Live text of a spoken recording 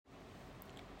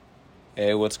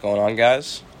Hey, what's going on,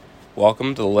 guys?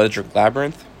 Welcome to the Ledrick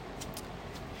Labyrinth.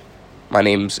 My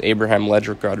name's Abraham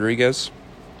Ledrick Rodriguez,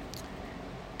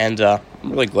 and I'm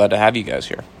really glad to have you guys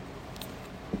here.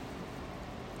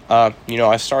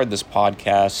 I started this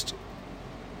podcast,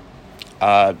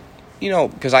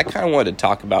 because I kind of wanted to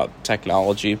talk about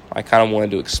technology. I kind of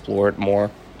wanted to explore it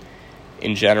more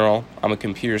in general. I'm a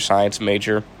computer science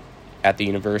major at the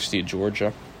University of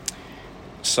Georgia,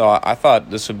 so I thought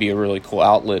this would be a really cool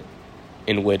outlet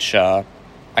in which I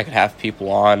could have people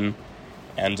on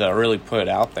and really put it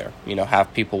out there.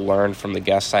 Have people learn from the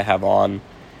guests I have on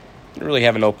and really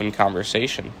have an open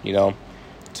conversation, to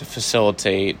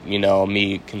facilitate,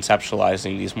 me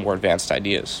conceptualizing these more advanced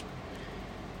ideas.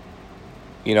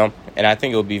 And I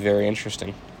think it would be very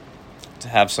interesting to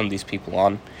have some of these people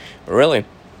on. But really,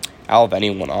 I'll have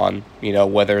anyone on,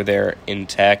 whether they're in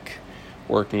tech,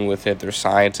 working with it, they're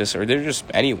scientists, or they're just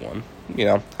anyone.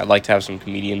 I'd like to have some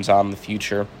comedians on in the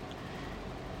future.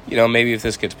 Maybe if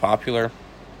this gets popular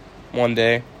one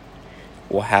day,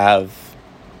 we'll have,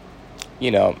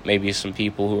 maybe some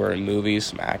people who are in movies,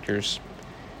 some actors,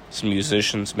 some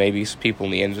musicians, maybe some people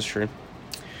in the industry.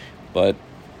 But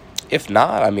if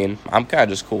not, I'm kind of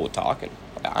just cool with talking.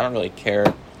 I don't really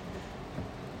care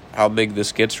how big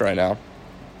this gets right now.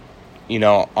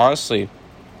 Honestly,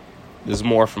 this is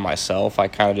more for myself. I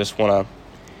kind of just want to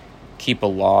keep a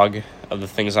log of the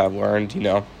things I've learned,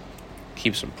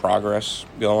 keep some progress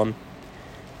going.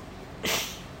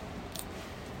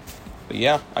 But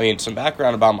yeah, some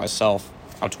background about myself.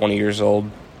 I'm 20 years old.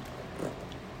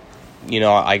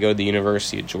 I go to the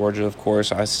University of Georgia, of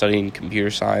course. I study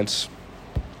computer science.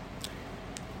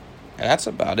 And that's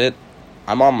about it.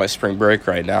 I'm on my spring break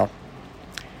right now.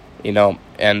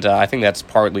 And I think that's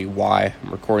partly why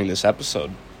I'm recording this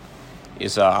episode.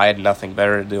 I had nothing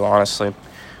better to do, honestly.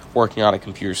 Working on a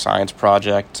computer science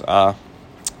project. Got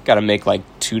to make like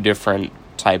 2 different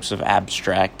types of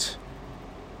abstract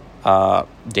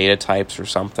data types or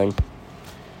something.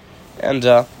 And,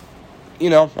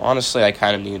 honestly, I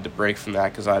kind of needed to break from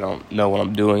that because I don't know what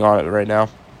I'm doing on it right now,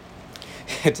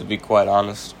 to be quite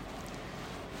honest.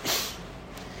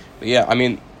 But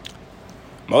yeah,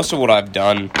 most of what I've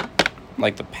done,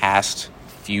 like the past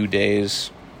few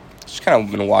days, just kind of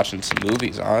been watching some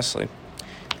movies, honestly.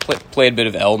 Played a bit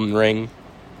of Elden Ring,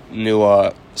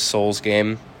 new Souls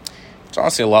game. It's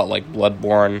honestly a lot like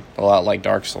Bloodborne, a lot like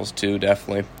Dark Souls 2,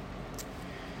 definitely.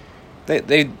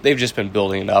 They've just been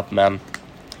building it up, man.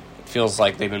 It feels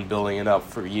like they've been building it up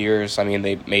for years. They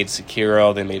made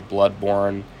Sekiro, they made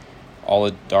Bloodborne, all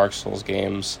the Dark Souls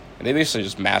games, and they basically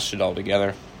just mashed it all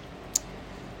together.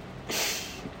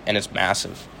 And it's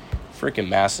massive. Freaking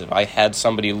massive. I had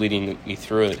somebody leading me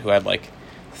through it who had like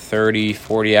 30,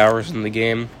 40 hours in the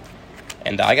game,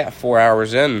 and I got 4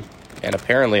 hours in, and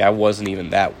apparently I wasn't even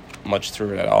that much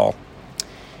through it at all.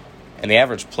 And the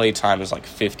average play time is like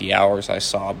 50 hours I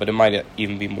saw, but it might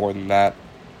even be more than that,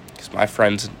 because my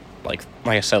friend's like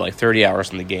I said, like 30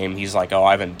 hours in the game. He's like,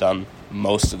 I haven't done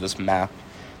most of this map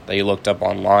that he looked up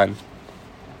online.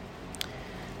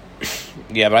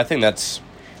 Yeah, but I think that's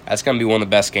going to be one of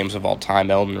the best games of all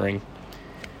time, Elden Ring.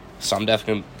 So I'm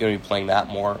definitely going to be playing that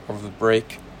more over the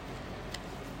break.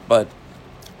 But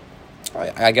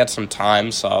I got some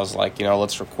time, so I was like,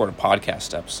 let's record a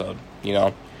podcast episode.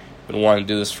 Been wanting to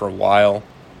do this for a while.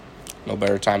 No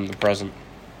better time than the present.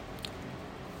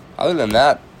 Other than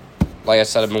that, like I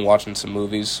said, I've been watching some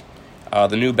movies.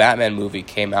 The new Batman movie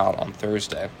came out on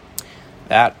Thursday.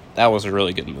 That was a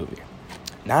really good movie.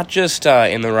 Not just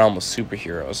in the realm of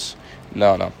superheroes.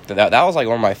 No. That was like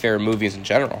one of my favorite movies in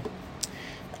general.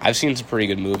 I've seen some pretty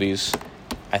good movies.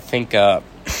 I think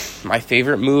my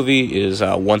favorite movie is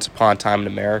Once Upon a Time in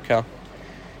America.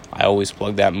 I always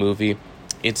plug that movie.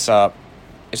 It's not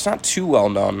too well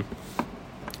known.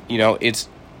 It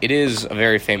is a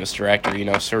very famous director.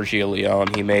 Sergio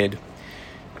Leone. He made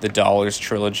the Dollars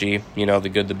trilogy. The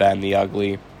Good, the Bad, and the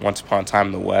Ugly. Once Upon a Time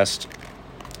in the West.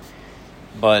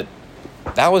 But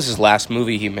that was his last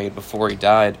movie he made before he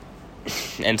died.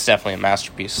 And it's definitely a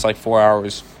masterpiece. It's like 4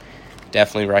 hours.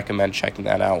 Definitely recommend checking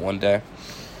that out one day.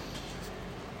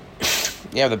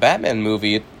 Yeah, the Batman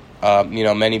movie,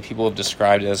 many people have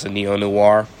described it as a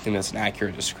neo-noir. I think that's an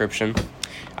accurate description.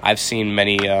 I've seen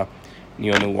many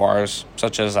neo-noirs,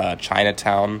 such as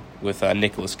Chinatown with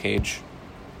Nicolas Cage.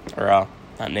 Or,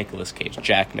 not Nicolas Cage,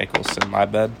 Jack Nicholson, my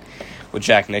bad. With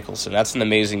Jack Nicholson. That's an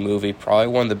amazing movie. Probably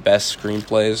one of the best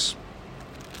screenplays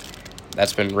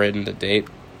that's been written to date.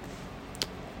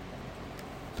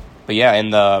 But yeah,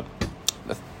 and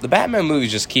the Batman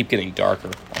movies just keep getting darker,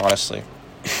 honestly.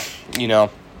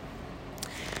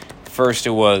 First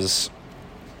it was,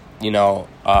 what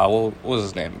was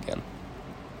his name again?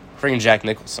 Freaking Jack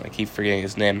Nicholson. I keep forgetting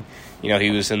his name. He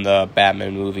was in the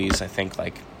Batman movies, I think,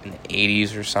 like, in the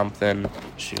 80s or something.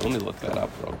 Shoot, let me look that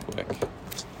up real quick.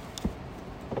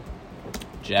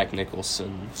 Jack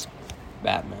Nicholson,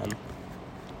 Batman.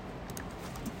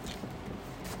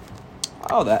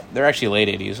 Oh, they're actually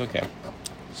late 80s, okay.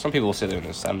 Some people say they're in the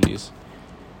 70s.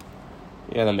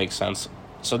 Yeah, that makes sense.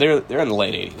 So they're in the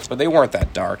late 80s, but they weren't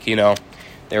that dark,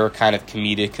 They were kind of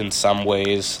comedic in some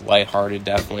ways, lighthearted,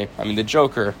 definitely. I mean, the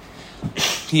Joker,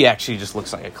 he actually just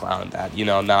looks like a clown in that,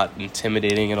 not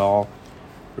intimidating at all,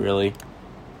 really.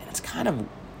 And it's kind of...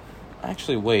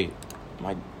 Actually, wait.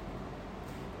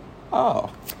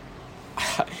 Oh.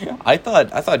 I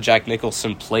thought Jack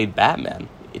Nicholson played Batman.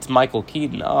 It's Michael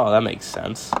Keaton. Oh, that makes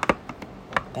sense.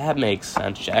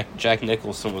 Jack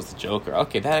Nicholson was the Joker.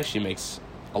 Okay, that actually makes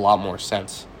a lot more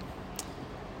sense.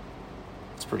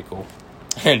 It's pretty cool.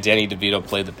 And Danny DeVito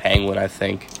played the Penguin, I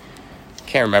think.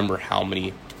 Can't remember how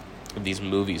many of these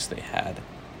movies they had.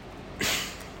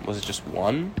 Was it just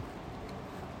one?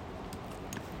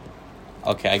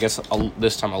 Okay, I guess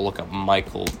this time I'll look up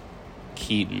Michael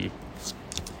Keaton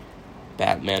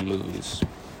Batman movies.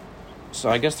 So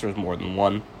I guess there's more than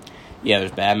one. Yeah,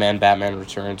 there's Batman, Batman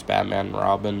Returns, Batman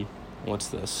Robin. What's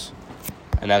this?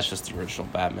 And that's just the original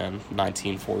Batman,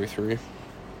 1943.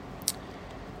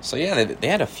 So yeah, they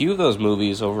had a few of those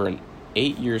movies over an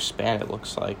 8-year span, it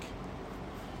looks like.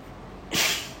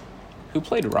 Who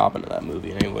played Robin in that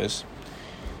movie, anyways?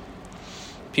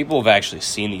 People have actually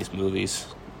seen these movies.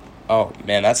 Oh,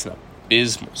 man, that's an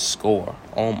abysmal score.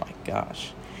 Oh, my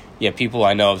gosh. Yeah, people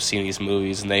I know have seen these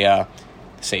movies, and they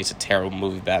say it's a terrible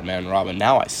movie, Batman and Robin.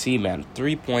 Now I see, man.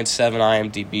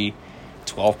 3.7 IMDb,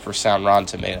 12% Rotten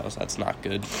Tomatoes. That's not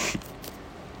good.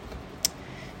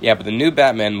 Yeah, but the new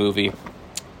Batman movie,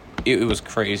 it was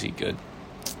crazy good.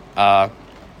 I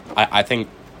think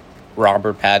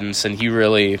Robert Pattinson, he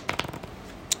really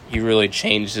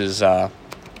changed his, I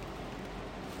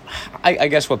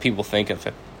guess what people think of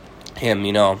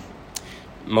him,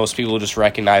 Most people just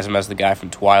recognize him as the guy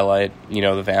from Twilight,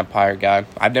 the vampire guy.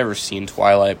 I've never seen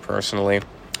Twilight personally. I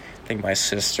think my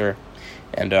sister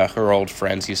and her old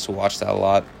friends used to watch that a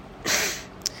lot.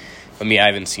 But me, I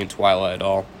haven't seen Twilight at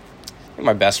all. I think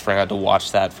my best friend had to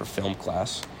watch that for film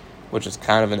class, which is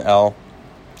kind of an L.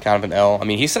 I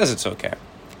mean, he says it's okay.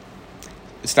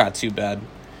 It's not too bad.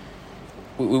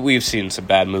 We've seen some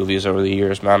bad movies over the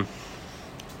years, man.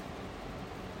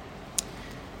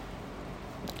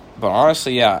 But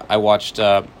honestly, yeah, I watched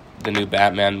the new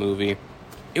Batman movie.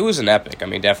 It was an epic. I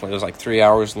mean, definitely, it was like 3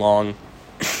 hours long.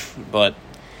 But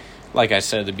like I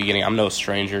said at the beginning, I'm no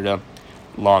stranger to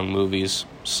long movies.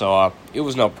 So it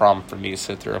was no problem for me to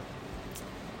sit through.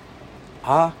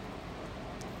 There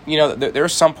were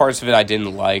some parts of it I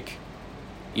didn't like.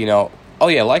 Oh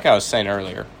yeah, like I was saying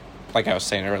earlier.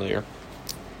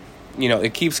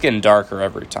 It keeps getting darker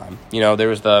every time. There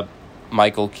was the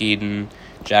Michael Keaton,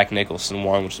 Jack Nicholson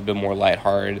one, which is a bit more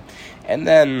lighthearted. And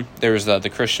then there was the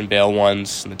Christian Bale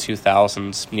ones in the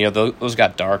 2000s. Those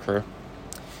got darker.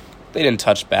 They didn't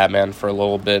touch Batman for a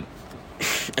little bit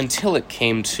until it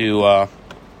came to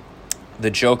the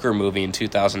Joker movie in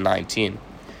 2019.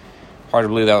 Hard to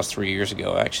believe that was 3 years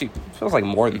ago. Actually, it feels like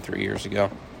more than 3 years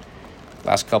ago.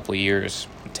 Last couple of years,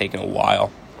 taken a while.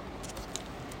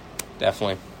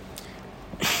 Definitely.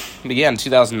 But yeah, in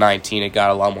 2019, it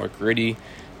got a lot more gritty,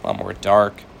 a lot more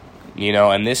dark,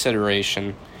 and this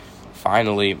iteration,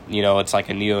 finally, it's like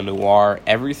a neo-noir.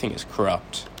 Everything is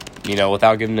corrupt,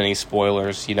 without giving any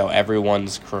spoilers,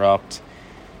 everyone's corrupt,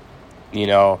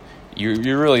 you're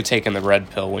really taking the red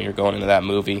pill when you're going into that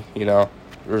movie, It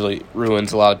really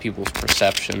ruins a lot of people's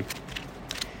perception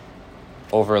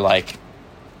over, like,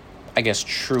 I guess,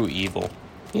 true evil.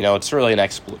 It's really an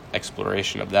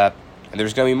exploration of that, and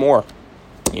there's going to be more,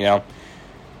 I'm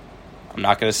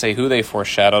not going to say who they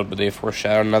foreshadowed, but they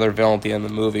foreshadowed another villain at the end of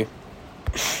the movie.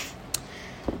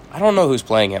 I don't know who's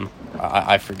playing him.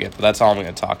 I forget, but that's all I'm going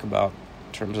to talk about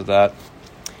in terms of that.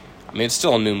 I mean, it's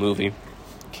still a new movie.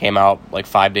 Came out like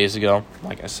 5 days ago,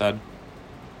 like I said.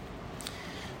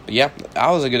 But yeah, that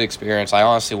was a good experience. I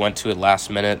honestly went to it last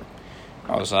minute.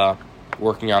 I was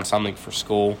working on something for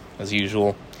school, as usual.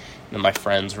 And then my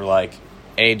friends were like,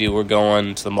 hey, dude, we're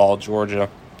going to the Mall of Georgia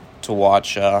to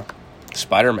watch to see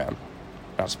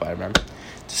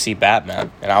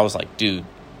Batman. And I was like, dude,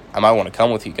 I might want to come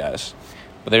with you guys.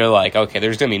 But they were like, okay,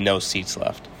 there's going to be no seats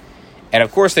left. And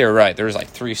of course they were right. There was like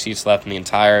 3 seats left in the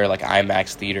entire like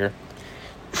IMAX theater,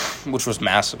 which was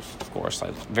massive, of course.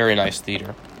 Like, very nice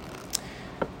theater.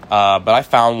 But I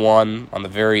found one on the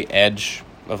very edge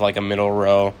of like a middle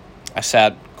row. I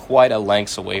sat quite a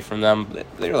length away from them.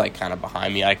 They were like kind of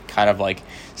behind me. I kind of like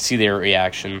see their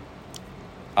reaction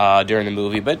during the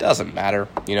movie, but it doesn't matter.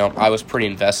 I was pretty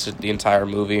invested the entire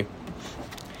movie.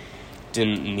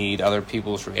 Didn't need other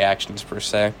people's reactions per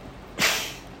se.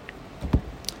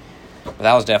 But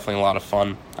that was definitely a lot of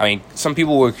fun. I mean, some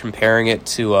people were comparing it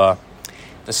to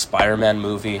the Spider-Man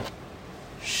movie.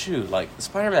 Shoot, like, the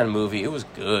Spider-Man movie, it was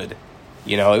good.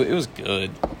 It was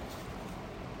good.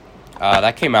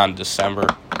 That came out in December.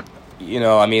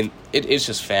 I mean, it's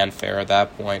just fanfare at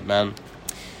that point, man.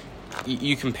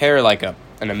 You compare, like, an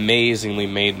amazingly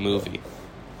made movie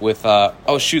with,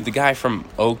 the guy from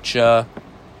Okja.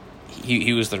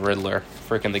 He was the Riddler.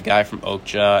 Freaking the guy from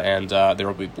Okja and There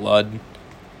Will Be Blood.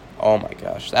 Oh my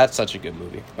gosh, that's such a good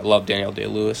movie. I love Daniel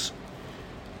Day-Lewis.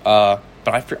 But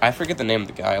I forget the name of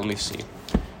the guy. Let me see.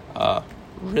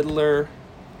 Riddler,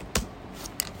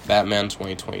 Batman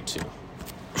 2022.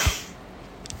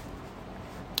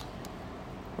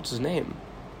 What's his name?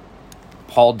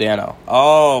 Paul Dano.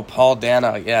 Oh, Paul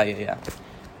Dano. Yeah.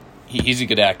 He's a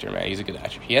good actor, man. He's a good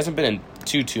actor. He hasn't been in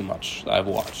too much that I've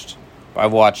watched. But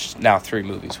I've watched now 3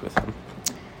 movies with him.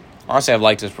 Honestly, I've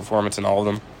liked his performance in all of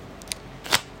them.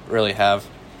 Really have.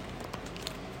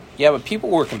 Yeah, but people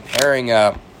were comparing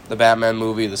the Batman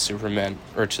movie, to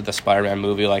the Spider-Man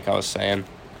movie, like I was saying.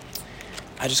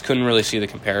 I just couldn't really see the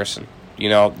comparison.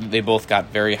 They both got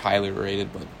very highly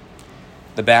rated, but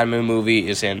the Batman movie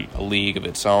is in a league of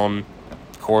its own.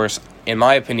 Of course, in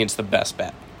my opinion, it's the best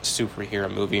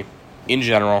superhero movie in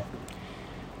general.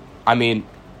 I mean,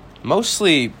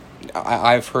 mostly,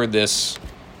 I've heard this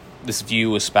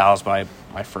view espoused by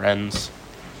my friends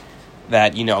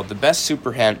that, the best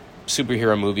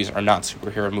superhero movies are not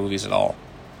superhero movies at all.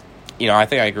 I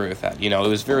think I agree with that. It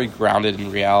was very grounded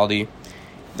in reality.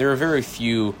 There are very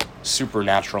few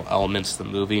supernatural elements to the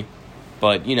movie.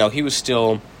 But, he was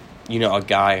still, a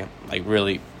guy, like,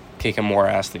 really kicking more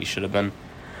ass than he should have been.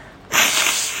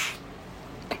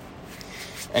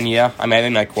 And, yeah, I mean, I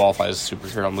think that qualifies as a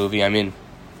superhero movie. I mean,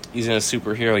 he's in a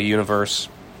superhero universe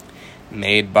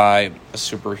made by a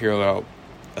superhero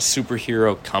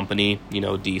company,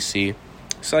 DC.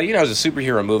 So, it's a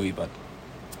superhero movie, but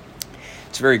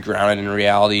it's very grounded in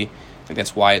reality. I think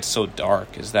that's why it's so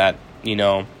dark, is that,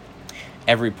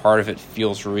 every part of it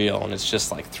feels real, and it's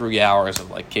just, like, 3 hours of,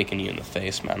 like, kicking you in the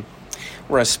face, man.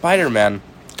 Whereas Spider-Man,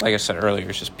 like I said earlier,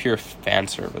 is just pure fan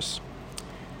service.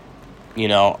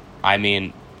 I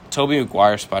mean, Tobey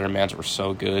Maguire Spider-Mans were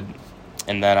so good,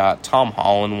 and then Tom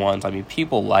Holland ones, I mean,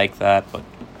 people like that, but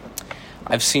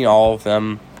I've seen all of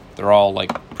them. They're all,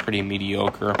 like, pretty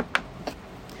mediocre.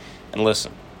 And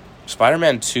listen,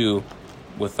 Spider-Man 2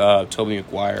 with Tobey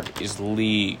Maguire is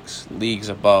leagues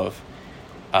above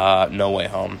No Way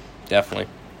Home, definitely.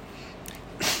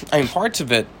 I mean, parts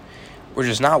of it were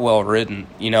just not well written.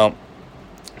 I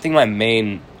think my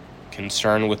main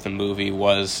concern with the movie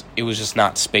was it was just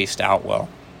not spaced out well.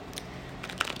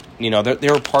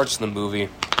 There were parts of the movie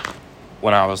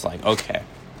when I was like, okay,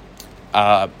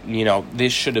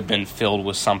 this should have been filled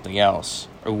with something else.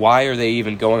 Or why are they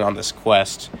even going on this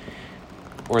quest?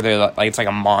 Or they're like, it's like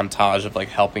a montage of, like,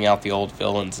 helping out the old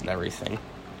villains and everything.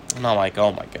 And I'm like,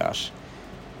 oh my gosh.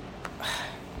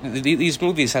 These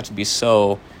movies have to be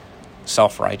so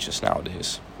self-righteous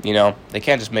nowadays. They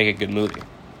can't just make a good movie.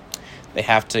 They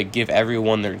have to give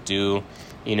everyone their due.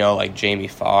 Like Jamie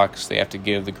Foxx. They have to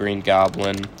give the Green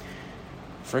Goblin.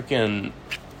 Freaking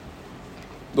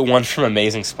the one from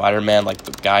Amazing Spider-Man, like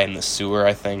the guy in the sewer,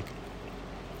 I think.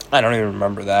 I don't even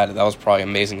remember that. That was probably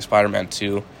Amazing Spider-Man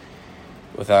 2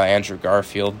 with Andrew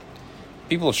Garfield.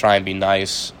 People try and be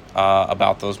nice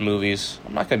about those movies.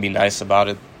 I'm not going to be nice about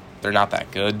it. They're not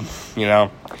that good,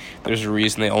 There's a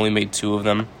reason they only made 2 of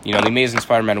them. The Amazing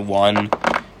Spider-Man 1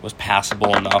 was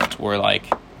passable enough to where, like,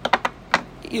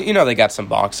 they got some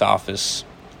box office.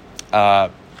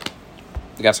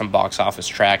 They got some box office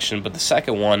traction, but the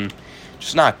second one,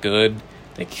 just not good.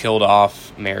 They killed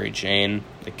off Mary Jane.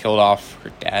 They killed off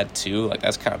her dad, too. Like,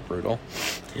 that's kind of brutal.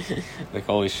 Like,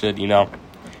 holy shit,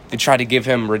 They tried to give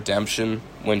him redemption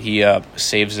when he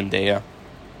saves Zendaya.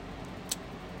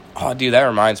 Oh, dude, that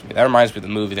reminds me. That reminds me of the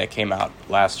movie that came out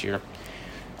last year.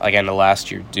 Like, end of last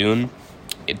year, Dune.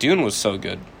 Dune was so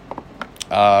good.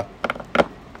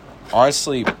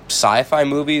 Honestly, sci-fi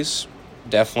movies,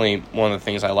 definitely one of the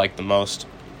things I like the most.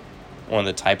 One of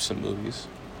the types of movies.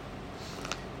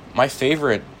 My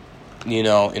favorite,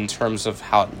 in terms of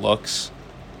how it looks,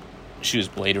 she was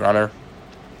Blade Runner.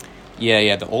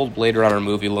 Yeah, the old Blade Runner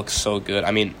movie looks so good.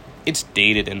 I mean, it's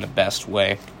dated in the best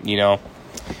way,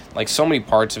 Like, so many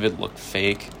parts of it look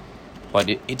fake, but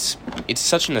it's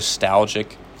such a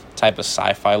nostalgic type of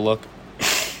sci-fi look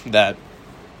that,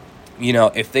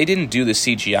 if they didn't do the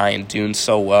CGI in Dune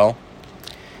so well,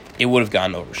 it would have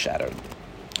gotten overshadowed.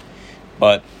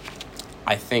 But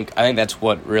I think that's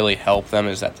what really helped them,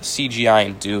 is that the CGI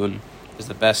in Dune is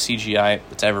the best CGI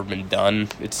that's ever been done,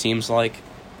 it seems like.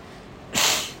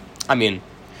 I mean,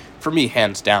 for me,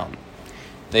 hands down.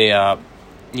 They,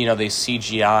 they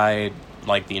CGI'd,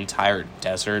 like, the entire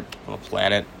desert of a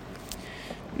planet.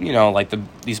 Like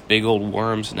these big old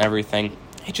worms and everything.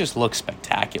 It just looks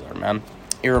spectacular, man.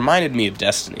 It reminded me of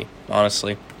Destiny,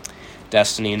 honestly.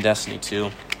 Destiny and Destiny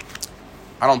 2.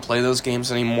 I don't play those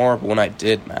games anymore, but when I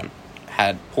did, man,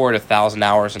 had poured 1,000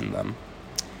 hours into them.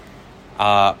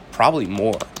 Probably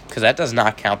more, because that does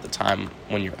not count the time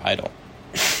when you're idle.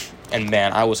 And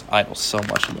man, I was idle so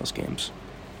much in those games.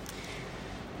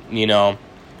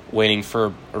 Waiting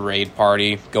for a raid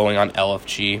party, going on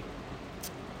LFG,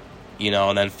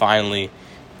 and then finally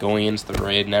going into the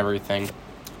raid and everything.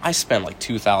 I spent like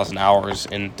 2,000 hours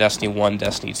in Destiny 1,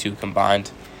 Destiny 2 combined,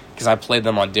 because I played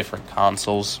them on different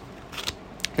consoles.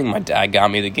 I think my dad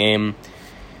got me the game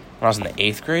when I was in the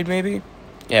 8th grade, maybe?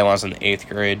 Yeah, when I was in the 8th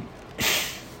grade.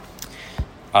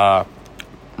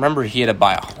 Remember he had to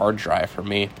buy a hard drive for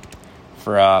me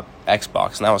for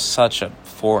Xbox, and that was such a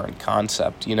foreign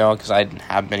concept, because I didn't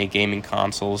have many gaming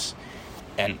consoles.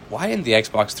 And why didn't the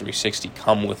Xbox 360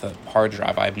 come with a hard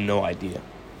drive? I have no idea.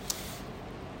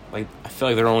 Like, I feel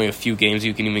like there are only a few games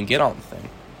you can even get on the thing.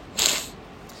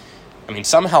 I mean,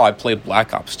 somehow I played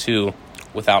Black Ops 2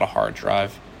 without a hard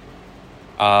drive.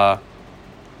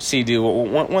 Dude,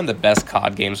 one of the best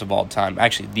COD games of all time.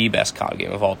 Actually, the best COD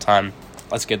game of all time.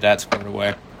 Let's get that squared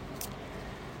away.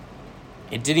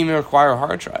 It didn't even require a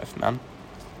hard drive, man.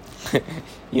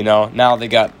 Now they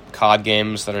got COD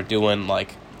games that are doing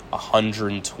like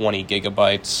 120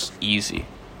 gigabytes easy.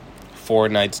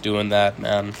 Fortnite's doing that,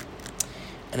 man.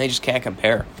 And they just can't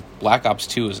compare. Black Ops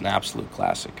 2 is an absolute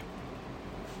classic.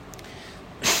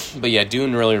 But yeah,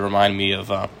 Dune really reminded me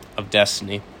of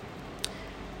Destiny.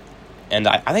 And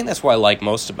I think that's what I like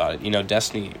most about it.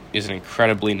 Destiny is an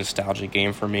incredibly nostalgic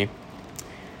game for me.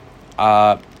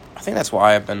 I think that's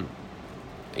why it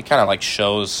kind of like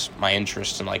shows my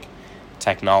interest in like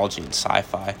technology and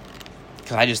sci-fi.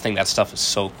 Because I just think that stuff is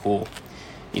so cool.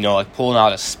 Like pulling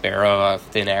out a sparrow out of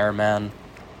thin air, man.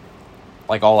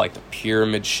 Like all like the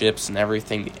pyramid ships and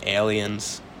everything, the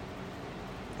aliens.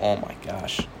 Oh my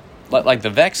gosh. Like the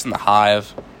Vex and the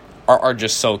Hive are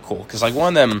just so cool. Because like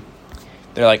one of them,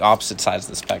 they're like opposite sides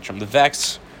of the spectrum. The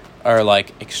Vex are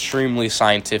like extremely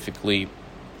scientifically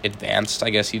advanced, I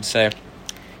guess you'd say.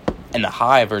 And the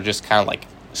Hive are just kind of like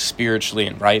spiritually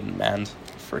enlightened, man.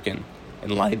 Freaking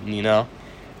enlightened,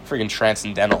 Freaking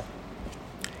transcendental.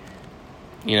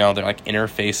 They're like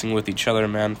interfacing with each other,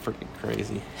 man. Freaking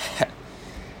crazy.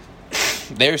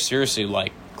 They're seriously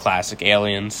like classic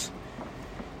aliens.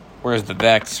 Whereas the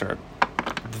Vex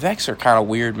are kind of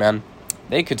weird, man.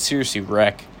 They could seriously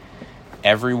wreck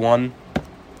everyone,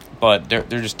 but they're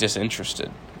just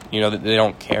disinterested. They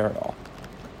don't care at all.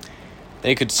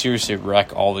 They could seriously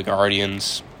wreck all the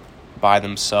Guardians by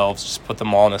themselves, just put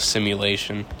them all in a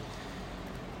simulation.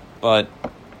 But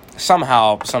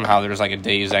somehow there's like a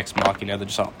Deus Ex Machina that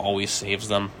just always saves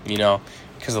them,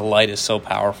 because the light is so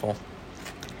powerful.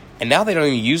 And now they don't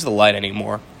even use the light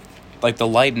anymore. Like, the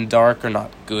light and dark are not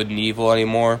good and evil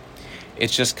anymore.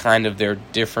 It's just kind of they're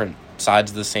different sides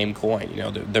of the same coin.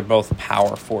 They're both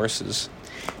power forces.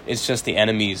 It's just the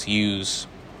enemies use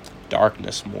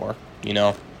darkness more,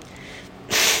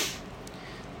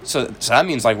 So that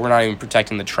means, like, we're not even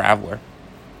protecting the Traveler.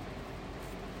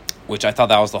 Which I thought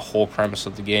that was the whole premise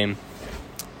of the game.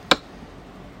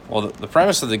 Well, the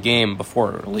premise of the game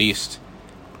before it released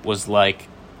was, like,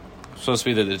 supposed to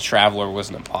be that the Traveler was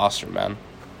an imposter, man.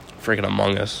 Freaking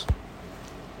Among Us.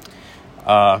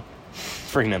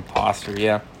 Freaking imposter,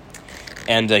 yeah.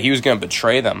 And he was going to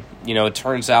betray them. It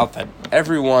turns out that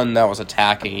everyone that was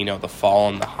attacking, the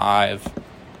Fallen, the Hive,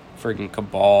 freaking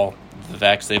Cabal, the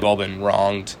Vex, they've all been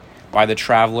wronged by the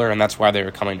Traveler, and that's why they were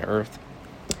coming to Earth.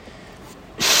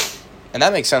 And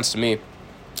that makes sense to me.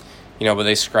 But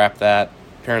they scrapped that.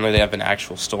 Apparently they have an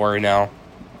actual story now.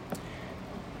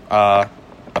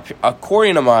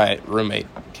 According to my roommate,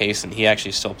 Kaysen, he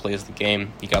actually still plays the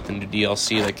game. He got the new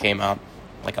DLC that came out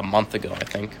like a month ago, I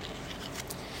think.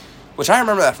 Which I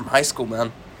remember that from high school,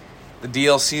 man. The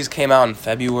DLCs came out in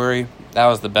February. That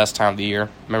was the best time of the year.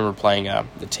 I remember playing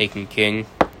The Taken King.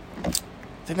 I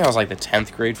think that was like the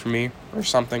 10th grade for me or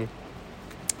something.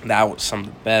 That was some of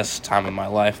the best time of my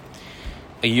life.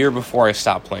 A year before I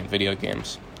stopped playing video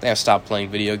games. I think I stopped playing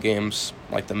video games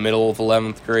like the middle of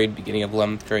 11th grade, beginning of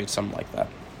 11th grade, something like that.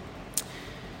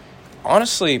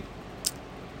 Honestly,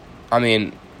 I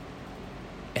mean,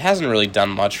 it hasn't really done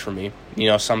much for me.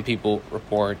 Some people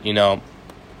report,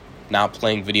 not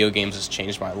playing video games has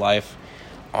changed my life.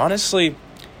 honestly,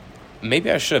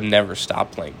 maybe I should have never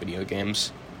stopped playing video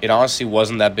games. It honestly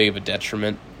wasn't that big of a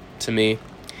detriment to me.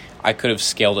 I could have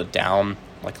scaled it down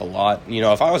like a lot.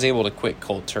 If I was able to quit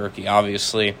cold turkey,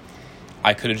 obviously,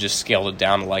 I could have just scaled it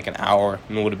down to like an hour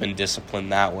and would have been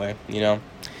disciplined that way, I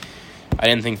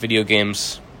didn't think video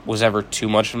games was ever too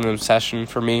much of an obsession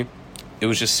for me. It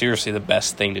was just seriously the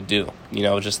best thing to do,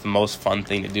 just the most fun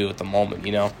thing to do at the moment,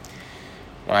 When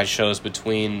I chose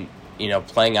between,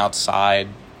 playing outside,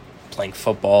 playing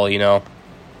football,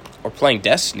 or playing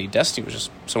Destiny. Destiny was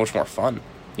just so much more fun,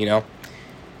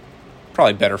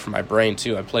 Probably better for my brain,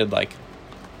 too. I played,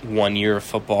 1 year of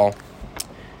football.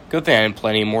 Good thing I didn't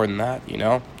play any more than that,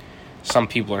 Some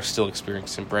people are still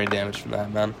experiencing brain damage from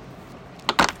that, man.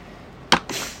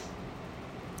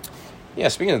 Yeah,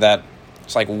 speaking of that,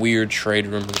 it's weird trade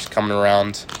rumors coming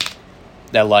around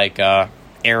that,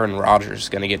 Aaron Rodgers is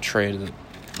going to get traded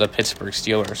to the Pittsburgh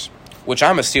Steelers, which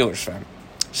I'm a Steelers fan.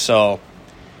 So,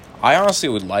 I honestly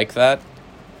would like that.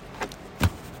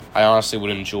 I honestly would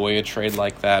enjoy a trade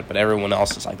like that, but everyone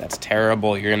else is like, that's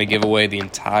terrible. You're going to give away the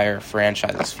entire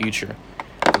franchise's future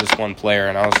for this one player.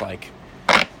 And I was like,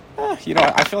 I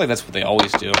feel like that's what they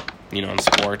always do, in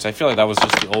sports. I feel like that was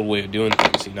just the old way of doing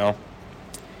things,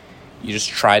 You just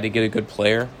try to get a good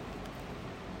player,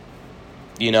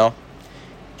 and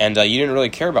you didn't really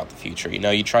care about the future,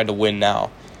 You tried to win now.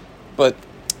 But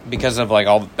because of,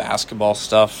 all the basketball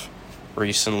stuff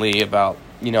recently about,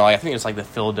 I think it's the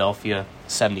Philadelphia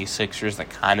 76ers that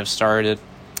kind of started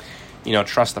it,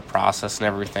 trust the process and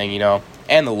everything,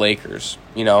 and the Lakers,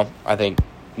 I think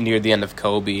near the end of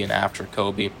Kobe and after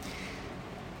Kobe.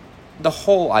 The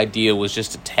whole idea was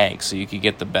just to tank so you could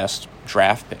get the best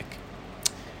draft pick.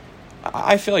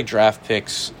 I feel like draft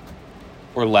picks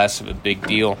were less of a big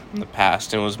deal in the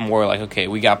past, and it was more like, okay,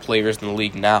 we got players in the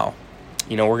league now.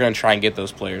 We're going to try and get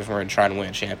those players. We're going to try and win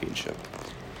a championship.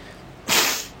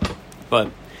 But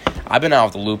I've been out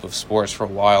of the loop of sports for a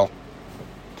while.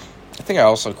 I think I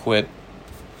also quit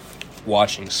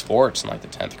watching sports in the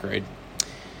 10th grade.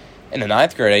 In the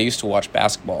 9th grade, I used to watch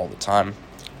basketball all the time.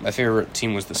 My favorite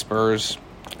team was the Spurs.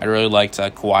 I really liked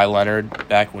Kawhi Leonard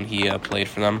back when he played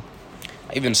for them.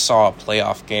 I even saw a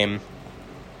playoff game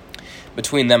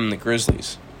between them and the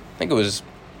Grizzlies. I think it was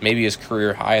maybe his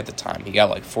career high at the time. He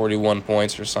got 41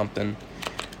 points or something,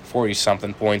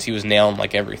 40-something points. He was nailing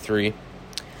every three.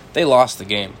 They lost the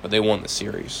game, but they won the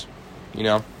series,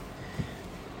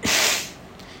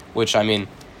 Which, that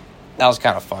was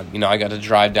kind of fun. I got to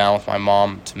drive down with my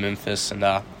mom to Memphis and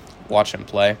watch him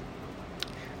play.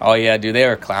 Oh, yeah, dude, they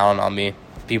were clowning on me,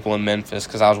 people in Memphis,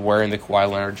 because I was wearing the Kawhi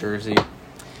Leonard jersey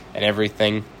and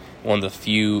everything. One of the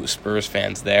few Spurs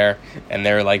fans there, and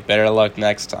they were like, better luck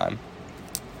next time.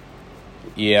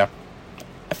 Yeah,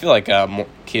 I feel like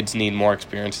kids need more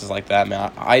experiences like that,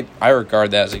 man. I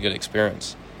regard that as a good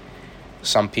experience.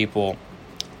 Some people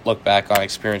look back on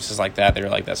experiences like that, they're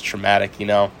like, that's traumatic,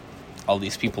 all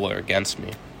these people are against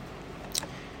me.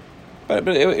 But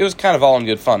it was kind of all in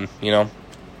good fun,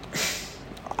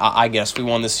 I guess we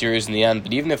won this series in the end,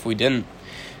 but even if we didn't,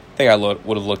 I think I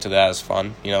would have looked at that as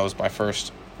fun. It was my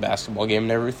first basketball game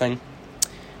and everything.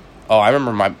 Oh, I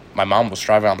remember my mom was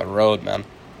driving on the road, man.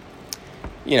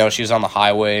 She was on the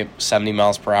highway, 70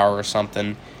 miles per hour or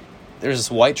something. There's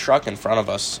this white truck in front of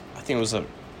us. I think it was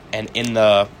and in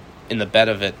the bed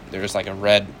of it, there was a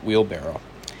red wheelbarrow.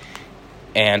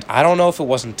 And I don't know if it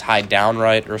wasn't tied down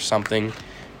right or something,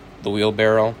 the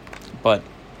wheelbarrow, but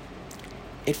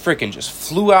it freaking just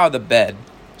flew out of the bed,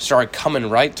 started coming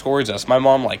right towards us. My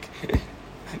mom,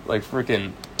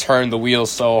 freaking turned the wheel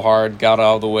so hard, got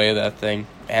out of the way of that thing.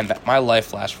 And my life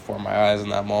flashed before my eyes in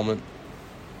that moment.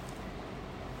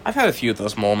 I've had a few of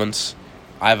those moments.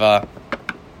 I've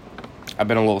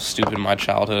been a little stupid in my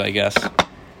childhood, I guess.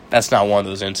 That's not one of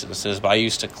those instances, but I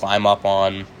used to climb up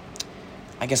on,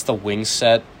 I guess, the wing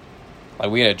set.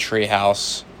 We had a tree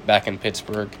house back in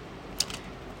Pittsburgh.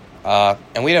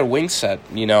 And we had a wing set,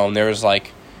 and there was,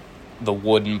 the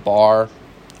wooden bar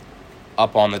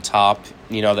up on the top,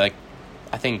 that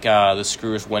I think the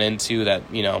screws went into that,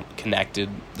 connected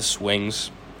the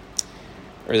swings,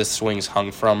 or the swings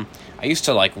hung from. I used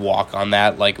to, walk on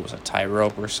that like it was a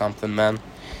tightrope or something, man.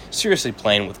 Seriously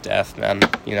playing with death, man,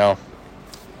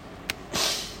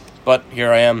 But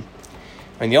here I am.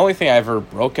 The only thing I ever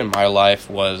broke in my life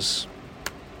was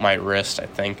my wrist, I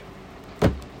think.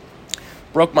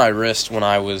 Broke my wrist when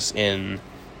I was in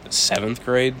the 7th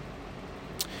grade.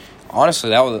 Honestly,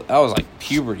 that was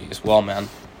puberty as well, man.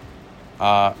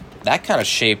 That kind of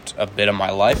shaped a bit of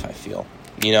my life, I feel.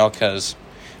 Because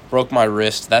broke my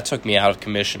wrist. That took me out of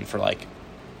commission for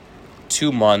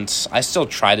 2 months. I still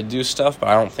tried to do stuff, but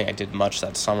I don't think I did much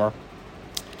that summer.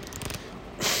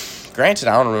 Granted,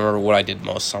 I don't remember what I did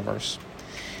most summers.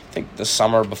 I think the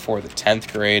summer before the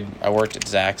 10th grade, I worked at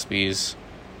Zaxby's.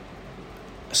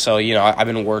 So, I've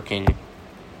been working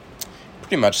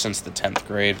pretty much since the 10th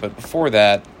grade. But before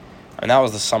that, and that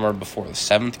was the summer before the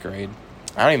 7th grade.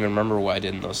 I don't even remember what I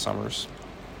did in those summers.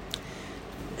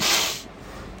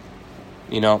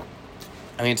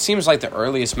 It seems like the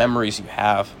earliest memories you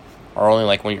have are only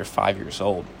like when you're 5 years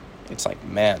old. It's like,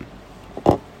 man,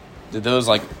 did those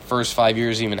first 5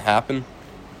 years even happen?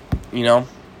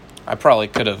 I probably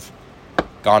could have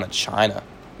gone to China,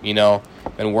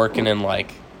 been working in no,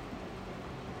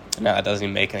 that doesn't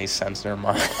even make any sense. Never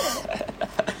mind.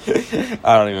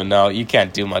 I don't even know. You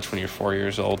can't do much when you're 4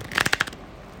 years old.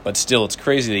 But still, it's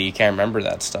crazy that you can't remember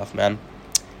that stuff, man.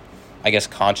 I guess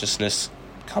consciousness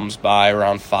comes by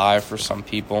around 5 for some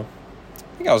people.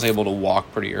 I think I was able to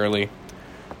walk pretty early,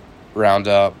 around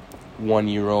 1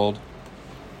 year old.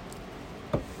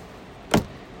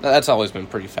 That's always been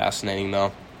pretty fascinating,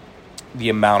 though. The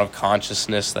amount of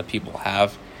consciousness that people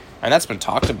have. And that's been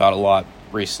talked about a lot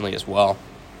recently as well.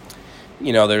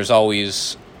 There's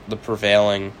always the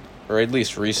prevailing, or at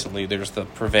least recently, there's the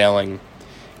prevailing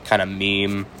kind of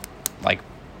meme,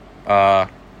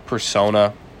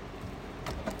 persona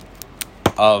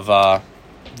of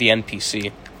the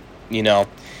NPC.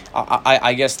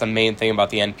 I guess the main thing about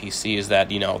the NPC is that,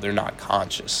 they're not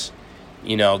conscious.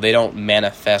 They don't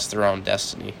manifest their own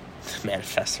destiny.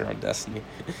 Manifest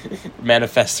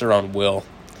their own will.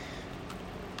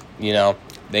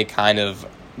 They kind of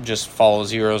just follow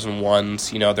zeros and ones.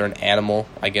 They're an animal,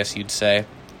 I guess you'd say.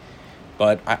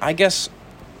 But I guess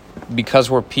because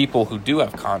we're people who do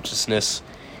have consciousness,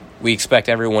 we expect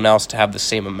everyone else to have the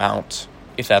same amount,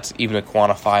 if that's even a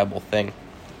quantifiable thing.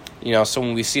 So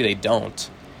when we see they don't,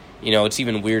 it's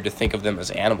even weird to think of them as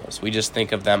animals. We just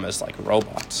think of them as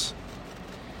robots.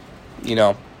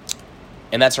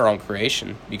 And that's our own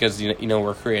creation, because,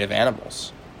 we're creative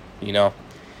animals.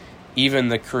 Even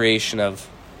the creation of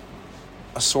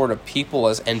a sort of people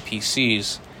as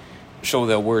NPCs show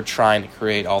that we're trying to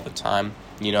create all the time,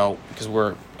 because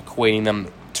we're equating them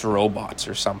to robots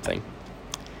or something,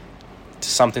 to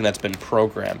something that's been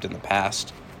programmed in the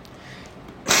past.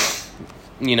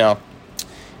 It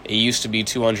used to be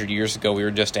 200 years ago we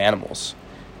were just animals,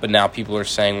 but now people are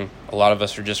saying a lot of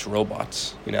us are just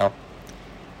robots,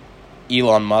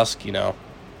 Elon Musk,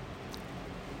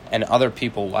 and other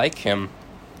people like him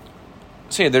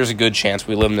say there's a good chance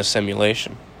we live in a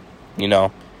simulation. I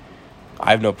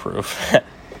have no proof.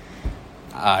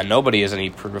 Nobody has any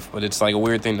proof, but it's a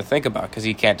weird thing to think about because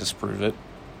he can't disprove it.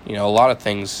 There are a lot of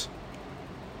things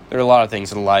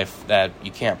in life that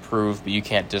you can't prove, but you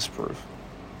can't disprove.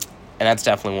 And that's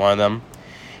definitely one of them.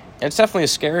 And it's definitely a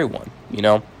scary one,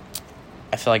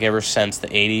 I feel like ever since the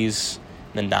 80s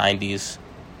and the 90s,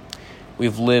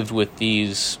 we've lived with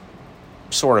these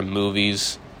sort of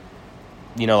movies,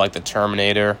 like The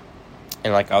Terminator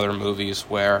and other movies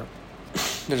where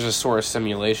there's a sort of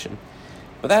simulation.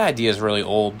 But that idea is really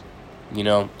old,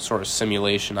 sort of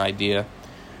simulation idea.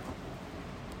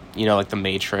 The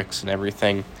Matrix and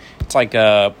everything. It's like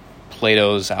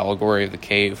Plato's allegory of the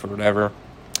cave or whatever.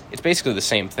 It's basically the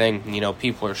same thing.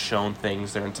 People are shown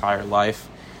things their entire life,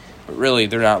 but really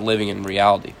they're not living in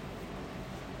reality.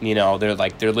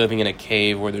 They're living in a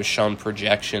cave where they're shown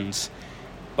projections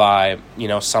by,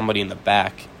 somebody in the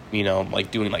back,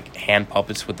 doing hand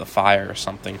puppets with the fire or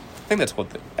something. I think that's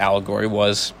what the allegory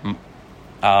was,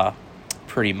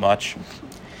 pretty much.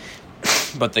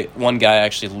 But the one guy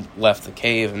actually left the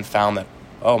cave and found that,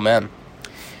 oh man,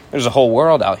 there's a whole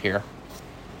world out here.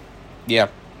 Yeah.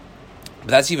 But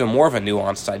that's even more of a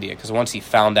nuanced idea, because once he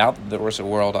found out that there was a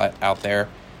world out there,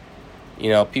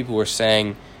 people were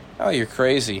saying, oh, you're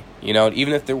crazy.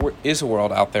 Even if there is a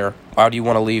world out there, why do you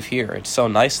want to leave here? It's so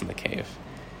nice in the cave.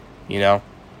 Yeah,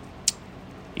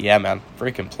 man,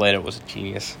 freaking Plato was a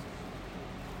genius.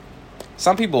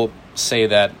 Some people say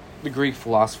that the Greek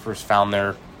philosophers found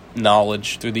their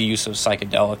knowledge through the use of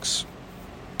psychedelics.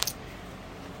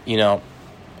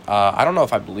 I don't know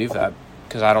if I believe that,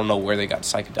 because I don't know where they got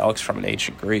psychedelics from in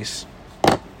ancient Greece.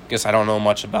 Guess I don't know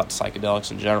much about psychedelics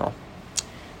in general.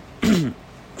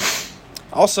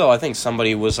 Also, I think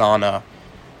somebody was on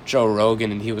Joe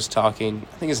Rogan, and he was talking,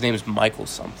 I think his name is Michael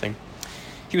something.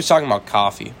 He was talking about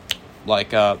coffee. I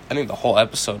think the whole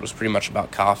episode was pretty much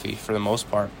about coffee for the most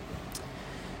part.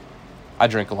 I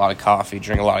drink a lot of coffee,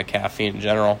 drink a lot of caffeine in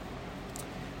general.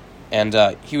 And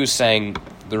he was saying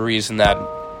the reason that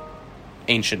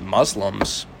ancient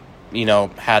Muslims,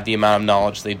 had the amount of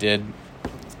knowledge they did,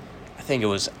 I think it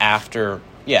was after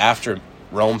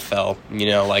Rome fell,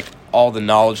 all the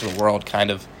knowledge of the world kind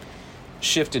of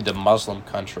shifted to Muslim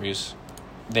countries,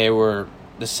 they were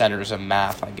the centers of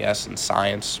math, I guess, and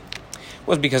science,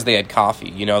 was because they had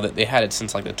coffee. That they had it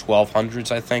since like the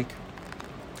 1200s, I think.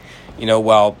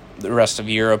 While the rest of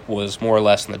Europe was more or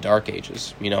less in the Dark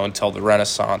Ages, until the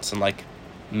Renaissance and like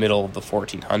middle of the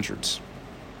 1400s.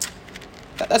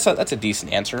 That's a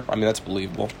decent answer. I mean, that's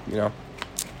believable,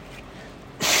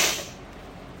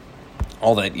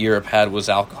 All that Europe had was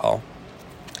alcohol.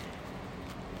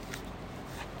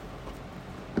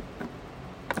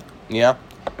 Yeah,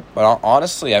 but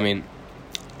honestly, I mean,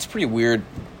 it's pretty weird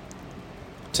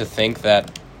to think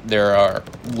that there are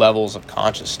levels of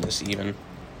consciousness even,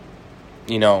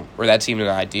 or that's even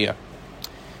an idea.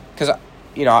 Because,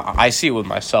 I see it with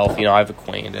myself, I've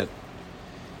acquainted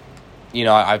it.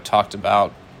 I've talked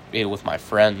about it with my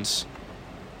friends.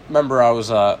 Remember, I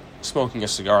was smoking a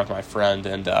cigar with my friend,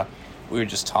 and we were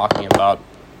just talking about,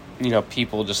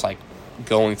 people just, like,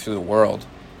 going through the world.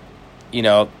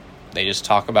 They just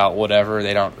talk about whatever.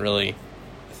 They don't really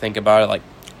think about it. Like,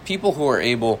 people who are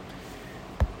able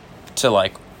to,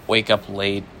 like, wake up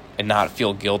late and not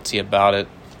feel guilty about it,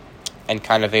 and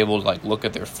kind of able to, like, look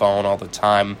at their phone all the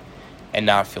time and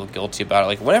not feel guilty about it.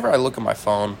 Like, whenever I look at my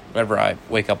phone, whenever I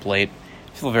wake up late,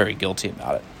 I feel very guilty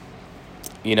about it,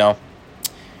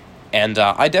 And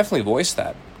I definitely voice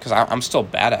that, because I'm still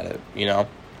bad at it,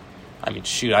 I mean,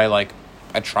 shoot, I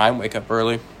try and wake up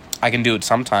early. I can do it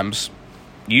sometimes.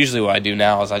 Usually what I do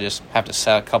now is I just have to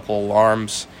set a couple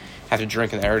alarms, have to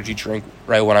drink an energy drink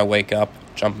right when I wake up,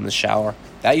 jump in the shower.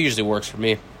 That usually works for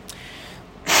me.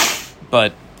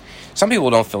 But some people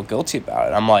don't feel guilty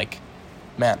about it. I'm like,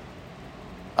 man,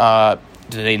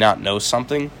 do they not know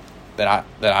something that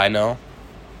I know?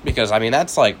 Because, I mean,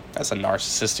 that's a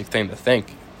narcissistic thing to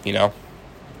think,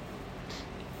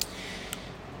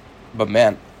 But,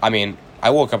 man, I mean,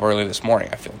 I woke up early this morning.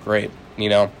 I feel great,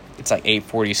 It's like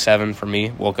 8:47 for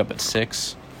me. Woke up at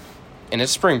 6. And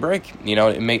it's spring break,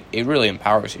 It really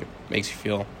empowers you. Makes you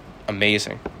feel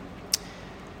amazing.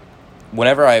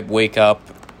 Whenever I wake up,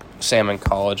 say I'm in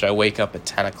college, I wake up at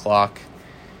 10 o'clock,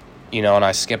 and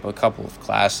I skip a couple of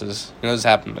classes. This has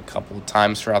happened a couple of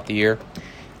times throughout the year.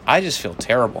 I just feel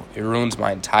terrible. It ruins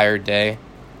my entire day.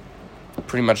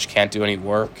 Pretty much can't do any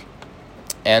work.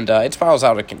 And it spirals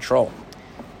out of control.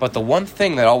 But the one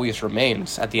thing that always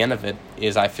remains at the end of it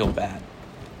is I feel bad.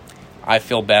 I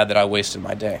feel bad that I wasted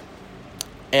my day.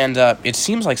 And it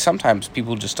seems like sometimes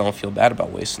people just don't feel bad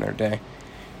about wasting their day.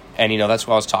 And, that's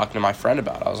what I was talking to my friend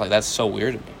about. I was like, that's so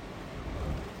weird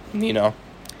to me.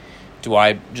 Do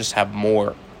I just have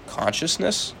more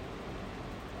consciousness?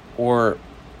 Or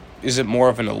is it more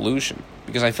of an illusion?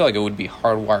 Because I feel like it would be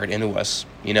hardwired into us,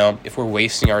 if we're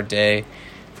wasting our day,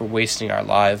 if we're wasting our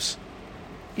lives.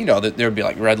 That there'd be,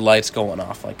 like, red lights going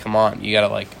off. Like, come on, you gotta,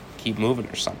 like, keep moving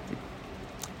or something.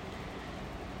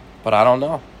 But I don't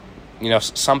know.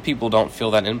 Some people don't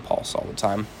feel that impulse all the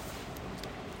time.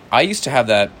 I used to have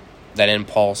that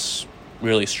impulse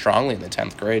really strongly in the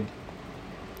 10th grade.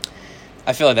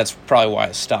 I feel like that's probably why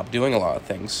I stopped doing a lot of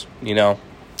things,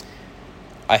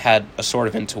 I had a sort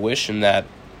of intuition that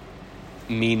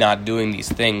me not doing these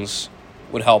things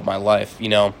would help my life,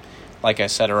 Like I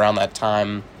said, around that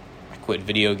time, I quit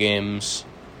video games.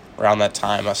 Around that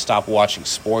time, I stopped watching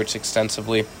sports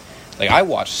extensively. Like, I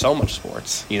watched so much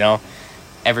sports,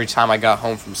 Every time I got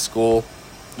home from school,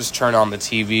 just turn on the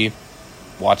TV,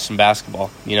 watch some basketball,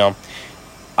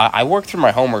 I worked through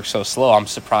my homework so slow, I'm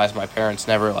surprised my parents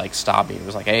never, like, stopped me. It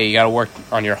was like, hey, you got to work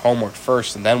on your homework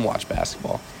first and then watch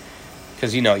basketball.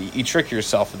 Because, you trick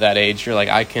yourself at that age. You're like,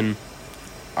 I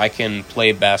can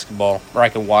play basketball, or I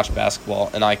can watch basketball,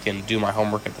 and I can do my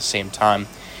homework at the same time.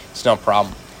 It's no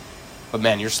problem. But,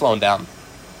 man, you're slowing down.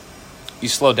 You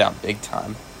slow down big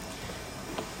time.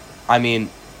 I mean,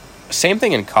 same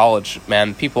thing in college,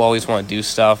 man. People always want to do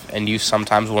stuff, and you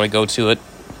sometimes want to go to it.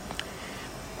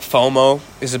 FOMO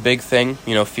is a big thing,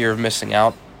 fear of missing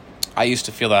out. I used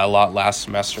to feel that a lot last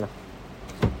semester.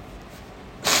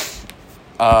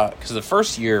 Because the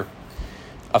first year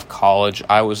of college,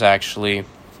 I was actually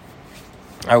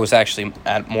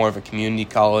at more of a community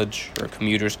college, or a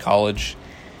commuter's college.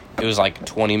 It was like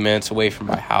 20 minutes away from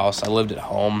my house. I lived at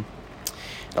home.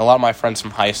 And a lot of my friends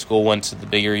from high school went to the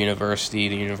bigger university,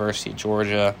 the University of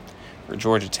Georgia, or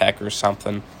Georgia Tech or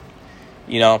something,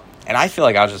 and I feel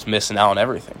like I was just missing out on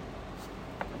everything,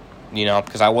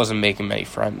 because I wasn't making many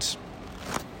friends.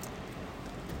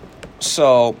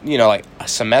 So, like a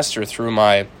semester through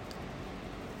my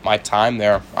time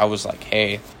there, I was like,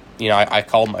 hey, I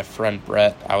called my friend